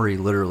and Yeah. Laurie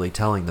literally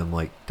telling them,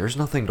 like, there's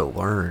nothing to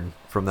learn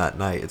from that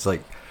night. It's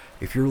like,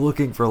 if you're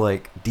looking for,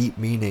 like, deep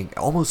meaning,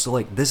 almost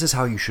like, this is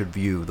how you should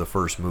view the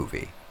first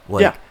movie.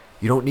 Like, Yeah.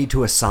 you don't need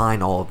to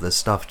assign all of this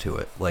stuff to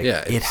it. Like,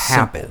 Yeah, it it's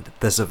happened.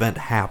 This event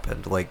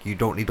happened. Like, you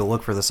don't need to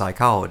look for the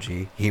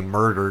psychology. He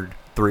murdered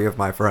 3 of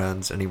my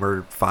friends, and he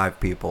murdered 5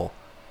 people.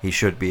 He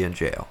should be in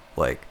jail.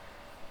 Like,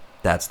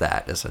 that's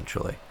that,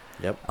 essentially.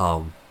 Yep.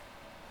 And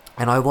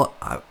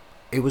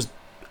it was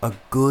a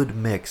good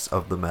mix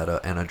of the meta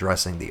and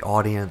addressing the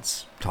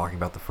audience, talking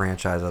about the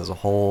franchise as a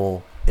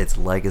whole, its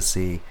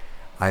legacy.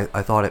 I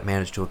thought it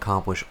managed to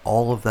accomplish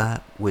all of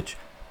that, which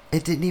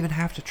it didn't even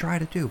have to try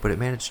to do, but it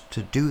managed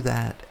to do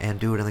that and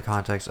do it in the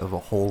context of a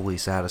wholly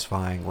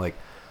satisfying, like,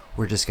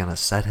 we're just going to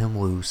set him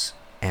loose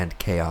and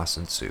chaos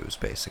ensues,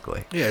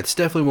 basically. Yeah, it's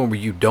definitely one where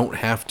you don't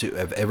have to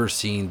have ever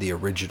seen the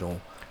original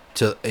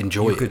to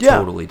enjoy You it. could Yeah.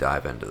 totally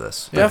dive into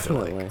this.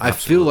 Definitely. I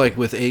feel like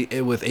with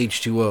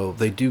H2O,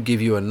 they do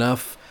give you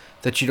enough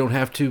that you don't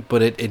have to,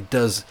 but it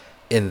does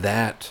in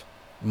that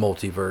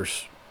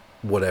multiverse,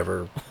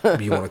 whatever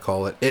you want to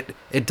call it.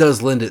 It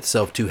does lend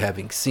itself to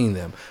having seen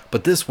them.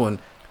 But this one,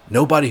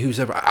 nobody who's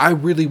ever... I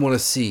really want to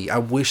see... I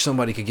wish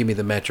somebody could give me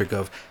the metric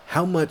of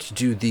how much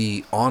do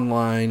the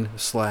online /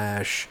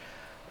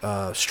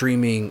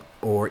 streaming,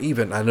 or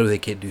even... I know they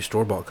can't do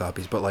store-bought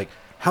copies, but like...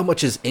 How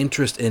much is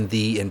interest in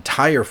the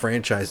entire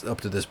franchise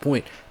up to this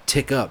point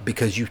tick up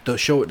because you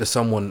show it to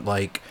someone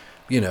like,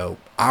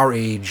 our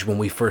age when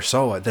we first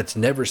saw it that's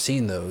never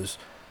seen those.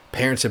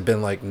 Parents have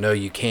been like, no,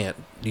 you can't.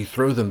 You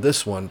throw them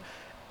this one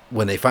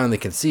when they finally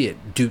can see it.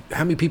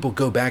 How many people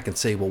go back and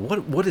say, well,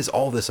 what is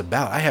all this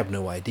about? I have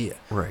no idea.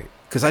 Right.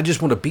 Because I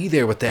just want to be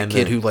there with that And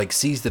kid then- who like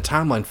sees the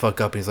timeline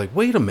fuck up and he's like,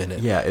 wait a minute.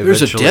 Yeah,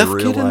 there's a eventually deaf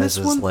kid in this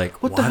realizes, one?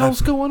 like, what the why hell's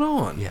don't- going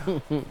on? Yeah.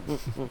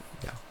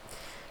 Yeah.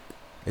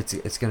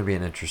 It's going to be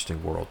an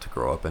interesting world to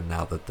grow up in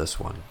now that this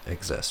one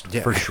exists,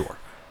 Yeah. for sure.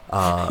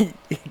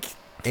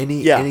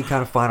 Any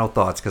kind of final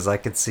thoughts? Because I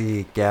could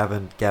see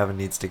Gavin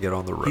needs to get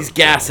on the road. He's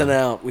gassing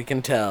out, we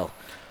can tell.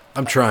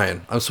 I'm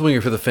trying. I'm swinging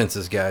for the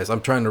fences, guys.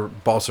 I'm trying to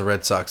boss a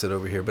Red Sox it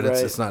over here, but Right.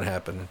 it's not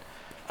happening.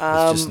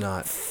 It's just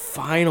not.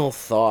 Final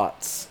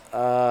thoughts.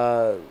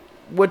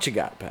 What you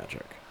got,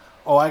 Patrick?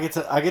 Oh, I get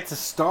to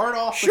start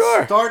off Sure.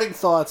 with starting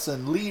thoughts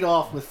and lead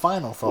off with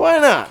final thoughts. Why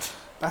not?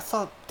 I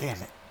thought, damn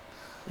it.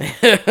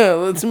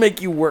 Let's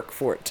make you work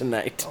for it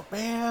tonight. Oh,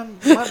 man,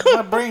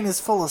 my brain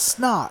is full of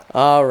snot.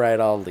 All right,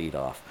 I'll lead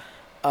off.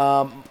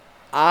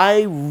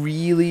 I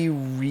really,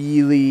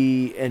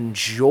 really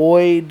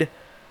enjoyed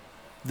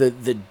the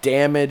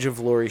damage of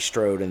Laurie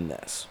Strode in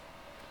this.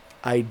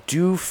 I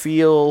do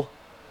feel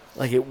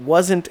like it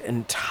wasn't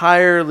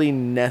entirely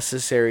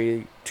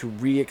necessary to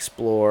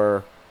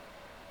re-explore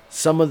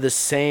some of the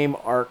same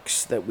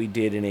arcs that we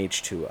did in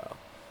H2O.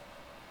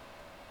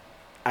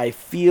 I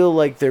feel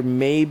like there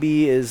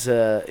maybe is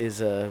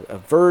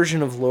a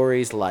version of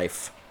Laurie's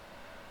life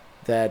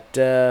that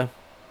that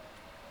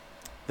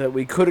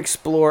we could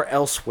explore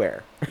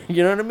elsewhere.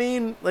 You know what I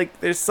mean? Like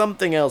there's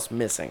something else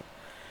missing.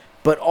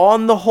 But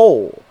on the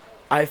whole,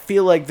 I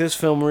feel like this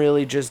film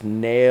really just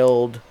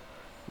nailed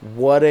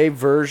what a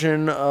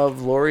version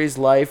of Laurie's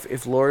life,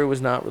 if Laurie was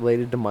not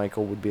related to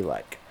Michael, would be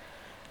like.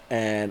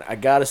 And I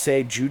gotta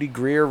say, Judy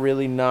Greer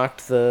really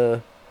knocked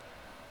the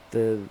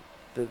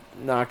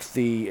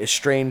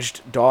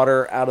estranged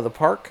daughter out of the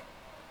park.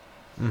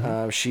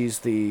 Mm-hmm. She's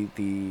the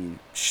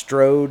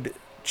Strode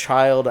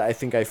child I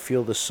think I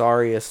feel the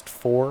sorriest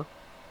for.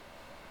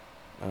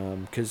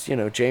 Because,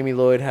 Jamie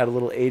Lloyd had a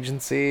little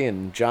agency,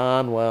 and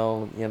John,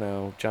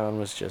 John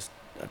was just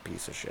a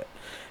piece of shit.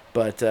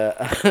 But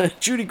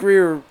Judy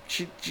Greer,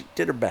 she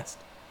did her best.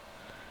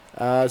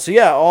 So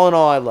yeah, all in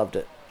all, I loved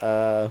it.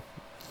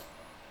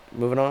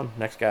 Moving on,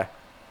 next guy.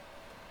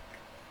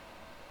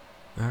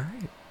 All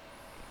right.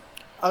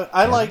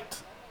 I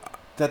liked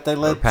that they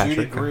let Patrick,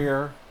 Judy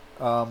Greer.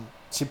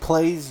 She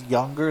plays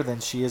younger than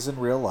she is in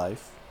real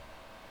life.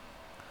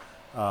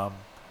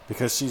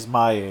 Because she's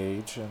my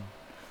age, and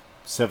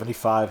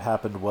 75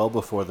 happened well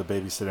before the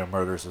babysitter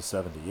murders of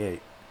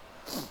 78.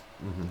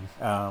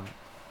 Mm-hmm.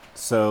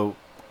 So,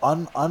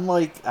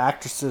 unlike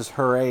actresses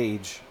her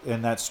age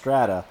in that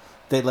strata,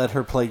 they let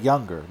her play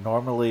younger.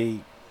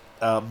 Normally,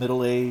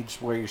 middle age,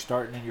 where you're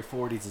starting in your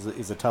 40s,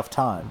 is a tough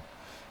time.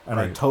 And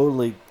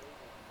Right.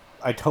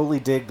 I totally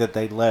dig that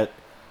they let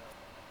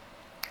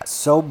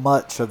so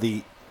much of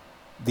the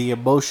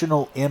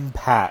emotional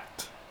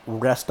impact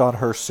rest on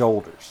her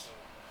shoulders.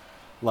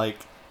 Like,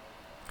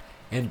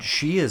 And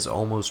she is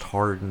almost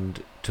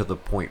hardened to the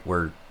point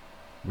where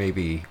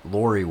maybe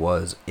Lori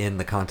was in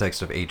the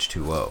context of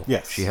H2O.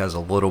 Yes. She has a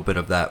little bit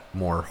of that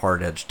more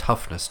hard-edged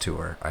toughness to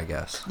her, I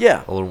guess.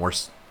 Yeah. A little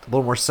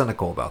more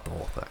cynical about the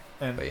whole thing.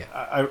 and But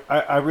yeah.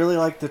 I really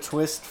like the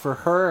twist for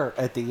her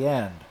at the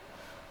end,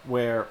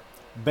 where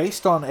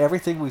based on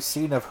everything we've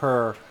seen of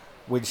her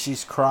when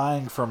she's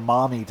crying for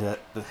mommy to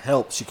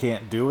help, she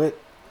can't do it.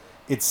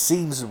 It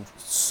seems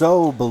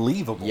so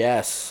believable.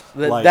 Yes.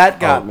 Like, that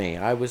got me.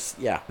 I was,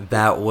 yeah.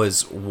 That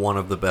was one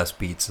of the best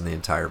beats in the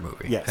entire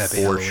movie. Yes. Happy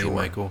For Halloween, sure.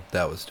 Michael.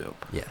 That was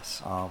dope.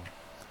 Yes.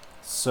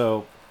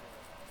 So,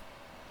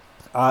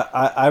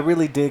 I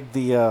really dig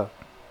the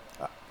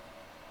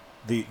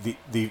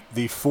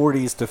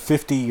 40s to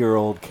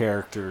 50-year-old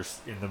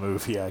characters in the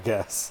movie, I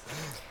guess,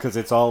 because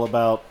it's all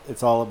about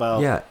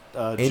Yeah,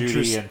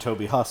 Judy and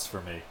Toby Huss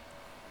for me.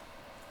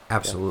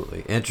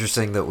 Absolutely.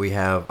 Interesting that we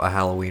have a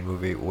Halloween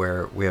movie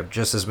where we have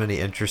just as many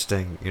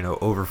interesting,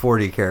 over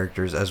 40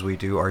 characters as we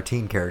do our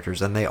teen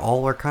characters, and they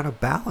all are kind of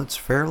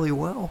balanced fairly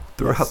well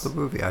throughout Yes. the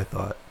movie, I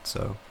thought.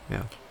 So,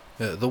 yeah.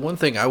 The one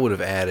thing I would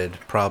have added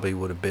probably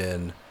would have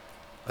been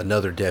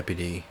another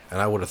deputy,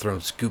 and I would have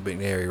thrown Scoop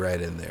McNairy right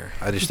in there.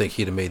 I just think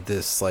he'd have made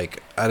this,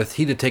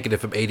 he'd have taken it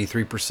from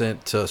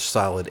 83% to a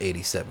solid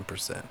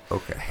 87%.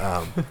 Okay.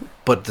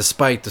 But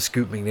despite the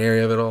Scoop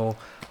McNairy of it all,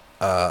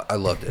 I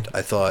loved it.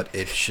 I thought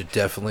it should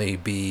definitely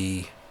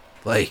be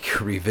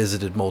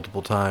revisited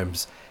multiple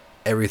times.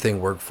 Everything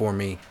worked for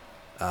me.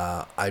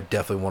 I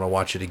definitely want to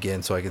watch it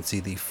again so I can see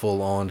the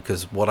full on,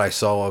 because what I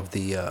saw of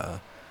the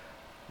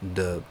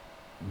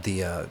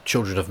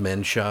Children of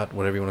Men shot,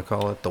 whatever you want to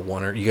call it, the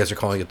oneer. You guys are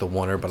calling it the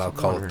oneer, but I'll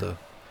call it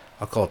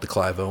the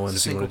Clive Owen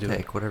if you want to do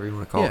take, it. whatever you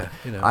want to call it.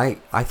 You know.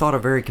 I thought a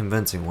very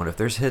convincing one. If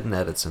there's hidden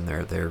edits in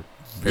there, they're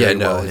very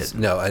well hidden.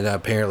 No, and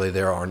apparently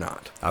there are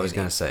not. I was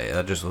going to say,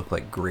 that just looked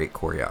like great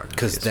choreography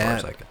Because as far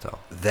as I could tell.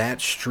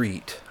 that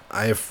street,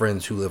 I have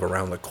friends who live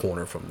around the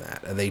corner from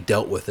that, and they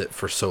dealt with it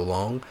for so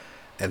long.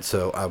 And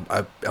so,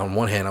 I on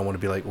one hand, I want to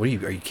be like, "Are you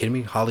kidding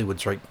me?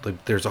 Hollywood's right.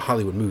 There's a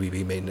Hollywood movie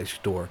being made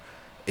next door.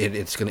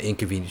 It's going to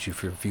inconvenience you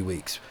for a few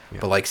weeks." Yeah.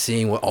 But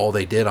seeing what all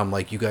they did, I'm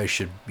like, you guys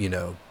should,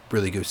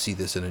 really go see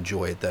this and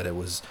enjoy it. That it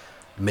was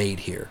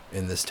made here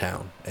in this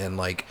town, and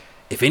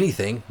if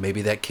anything,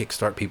 maybe that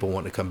kickstart people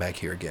want to come back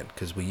here again,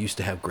 because we used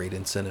to have great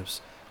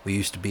incentives. We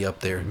used to be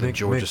up there. The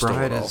Georgia stole it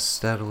McBride all. is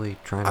steadily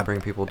trying to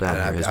bring people down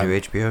here. His I- new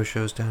HBO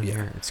show's down yeah.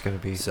 here. It's gonna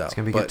be So, it's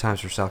gonna be but- good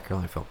times for South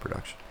Carolina film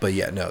production. But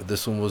yeah, no,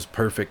 this one was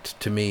perfect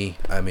to me.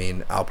 I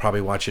mean, I'll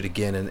probably watch it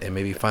again and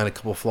maybe find a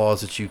couple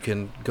flaws that you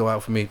can go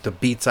out for me. The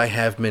beats I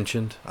have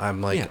mentioned, I'm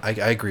like, Yeah.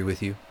 I agree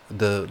with you.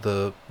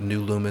 The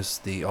new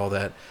Loomis, all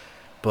that.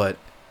 But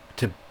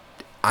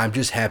I'm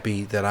just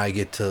happy that I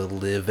get to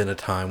live in a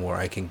time where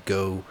I can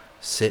go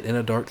sit in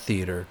a dark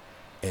theater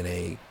in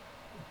a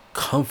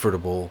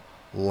comfortable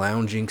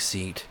lounging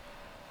seat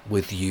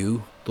with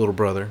you, little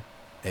brother,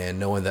 and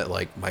knowing that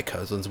my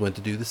cousins went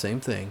to do the same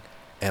thing,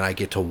 and I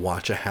get to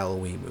watch a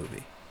Halloween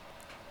movie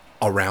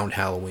around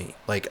Halloween.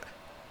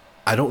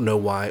 I don't know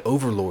why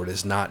Overlord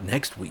is not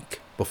next week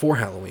before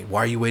Halloween.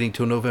 Why are you waiting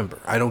till November?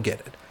 I don't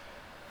get it.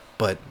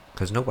 But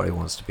Because nobody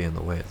wants to be in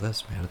the way of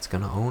this, man. It's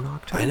gonna own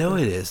October. I know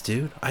it is,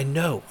 dude. I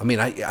know. I mean,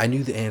 I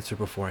knew the answer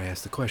before I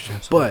asked the question.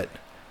 Absolutely.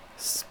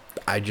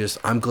 But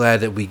I'm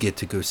glad that we get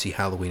to go see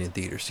Halloween in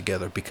theaters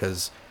together,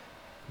 because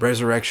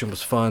Resurrection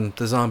was fun.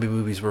 The zombie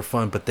movies were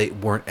fun, but they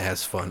weren't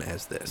as fun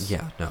as this.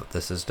 Yeah, no,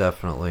 this is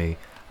definitely.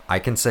 I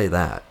can say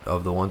that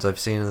of the ones I've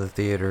seen in the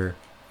theater,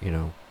 it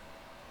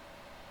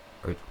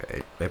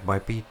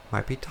might be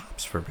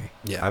tops for me.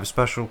 Yeah. I have a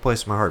special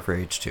place in my heart for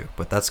H2,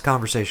 but that's a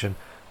conversation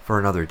for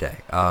another day.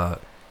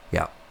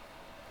 Yeah.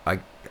 I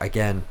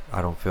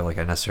don't feel like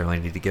I necessarily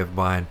need to give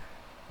mine.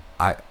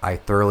 I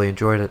thoroughly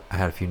enjoyed it. I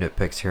had a few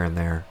nitpicks here and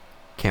there.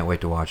 Can't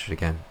wait to watch it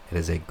again. It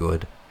is a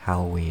good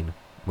Halloween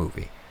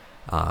movie.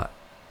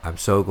 I'm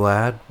so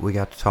glad we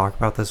got to talk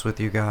about this with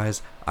you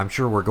guys. I'm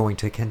sure we're going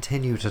to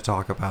continue to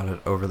talk about it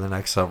over the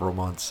next several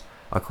months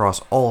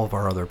across all of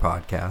our other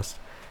podcasts.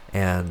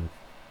 And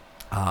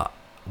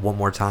one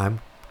more time,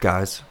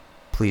 guys,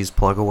 please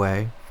plug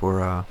away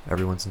for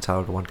Everyone's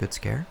Entitled to One Good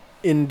Scare.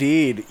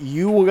 Indeed.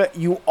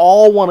 You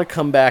all want to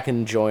come back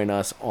and join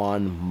us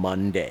on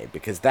Monday,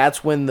 because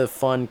that's when the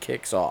fun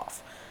kicks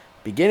off.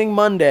 Beginning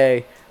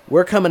Monday,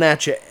 we're coming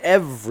at you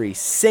every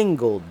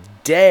single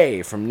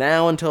day from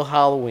now until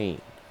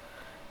Halloween.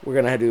 We're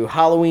going to do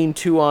Halloween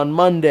 2 on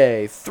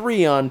Monday,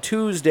 3 on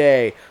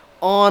Tuesday,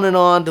 on and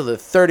on to the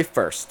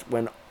 31st,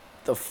 when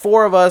the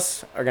four of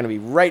us are going to be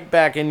right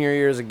back in your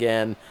ears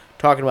again,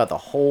 talking about the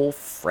whole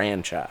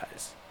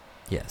franchise.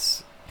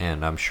 Yes,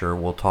 and I'm sure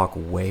we'll talk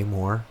way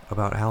more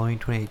about Halloween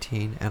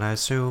 2018, and I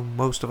assume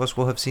most of us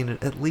will have seen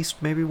it at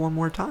least maybe one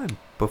more time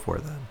before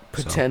then.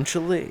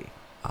 Potentially.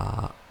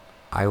 So,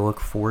 I look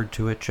forward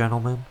to it,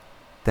 gentlemen.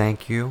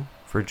 Thank you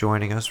for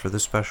joining us for the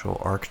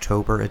special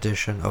ARKTOBER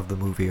edition of the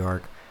Movie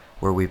Arc,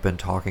 where we've been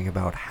talking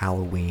about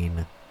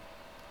Halloween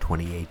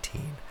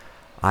 2018.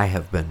 I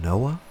have been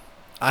Noah.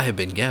 I have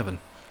been Gavin.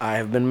 I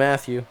have been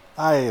Matthew.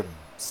 I am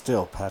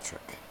still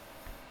Patrick.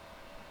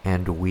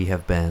 And we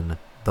have been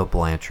the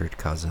Blanchard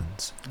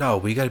Cousins. No,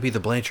 we got to be the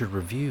Blanchard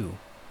Review.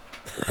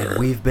 And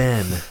we've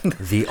been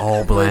the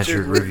All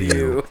Blanchard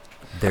Review.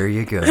 There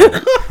you go.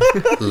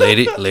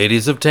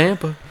 Ladies of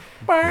Tampa.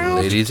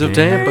 Ladies of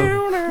Tampa.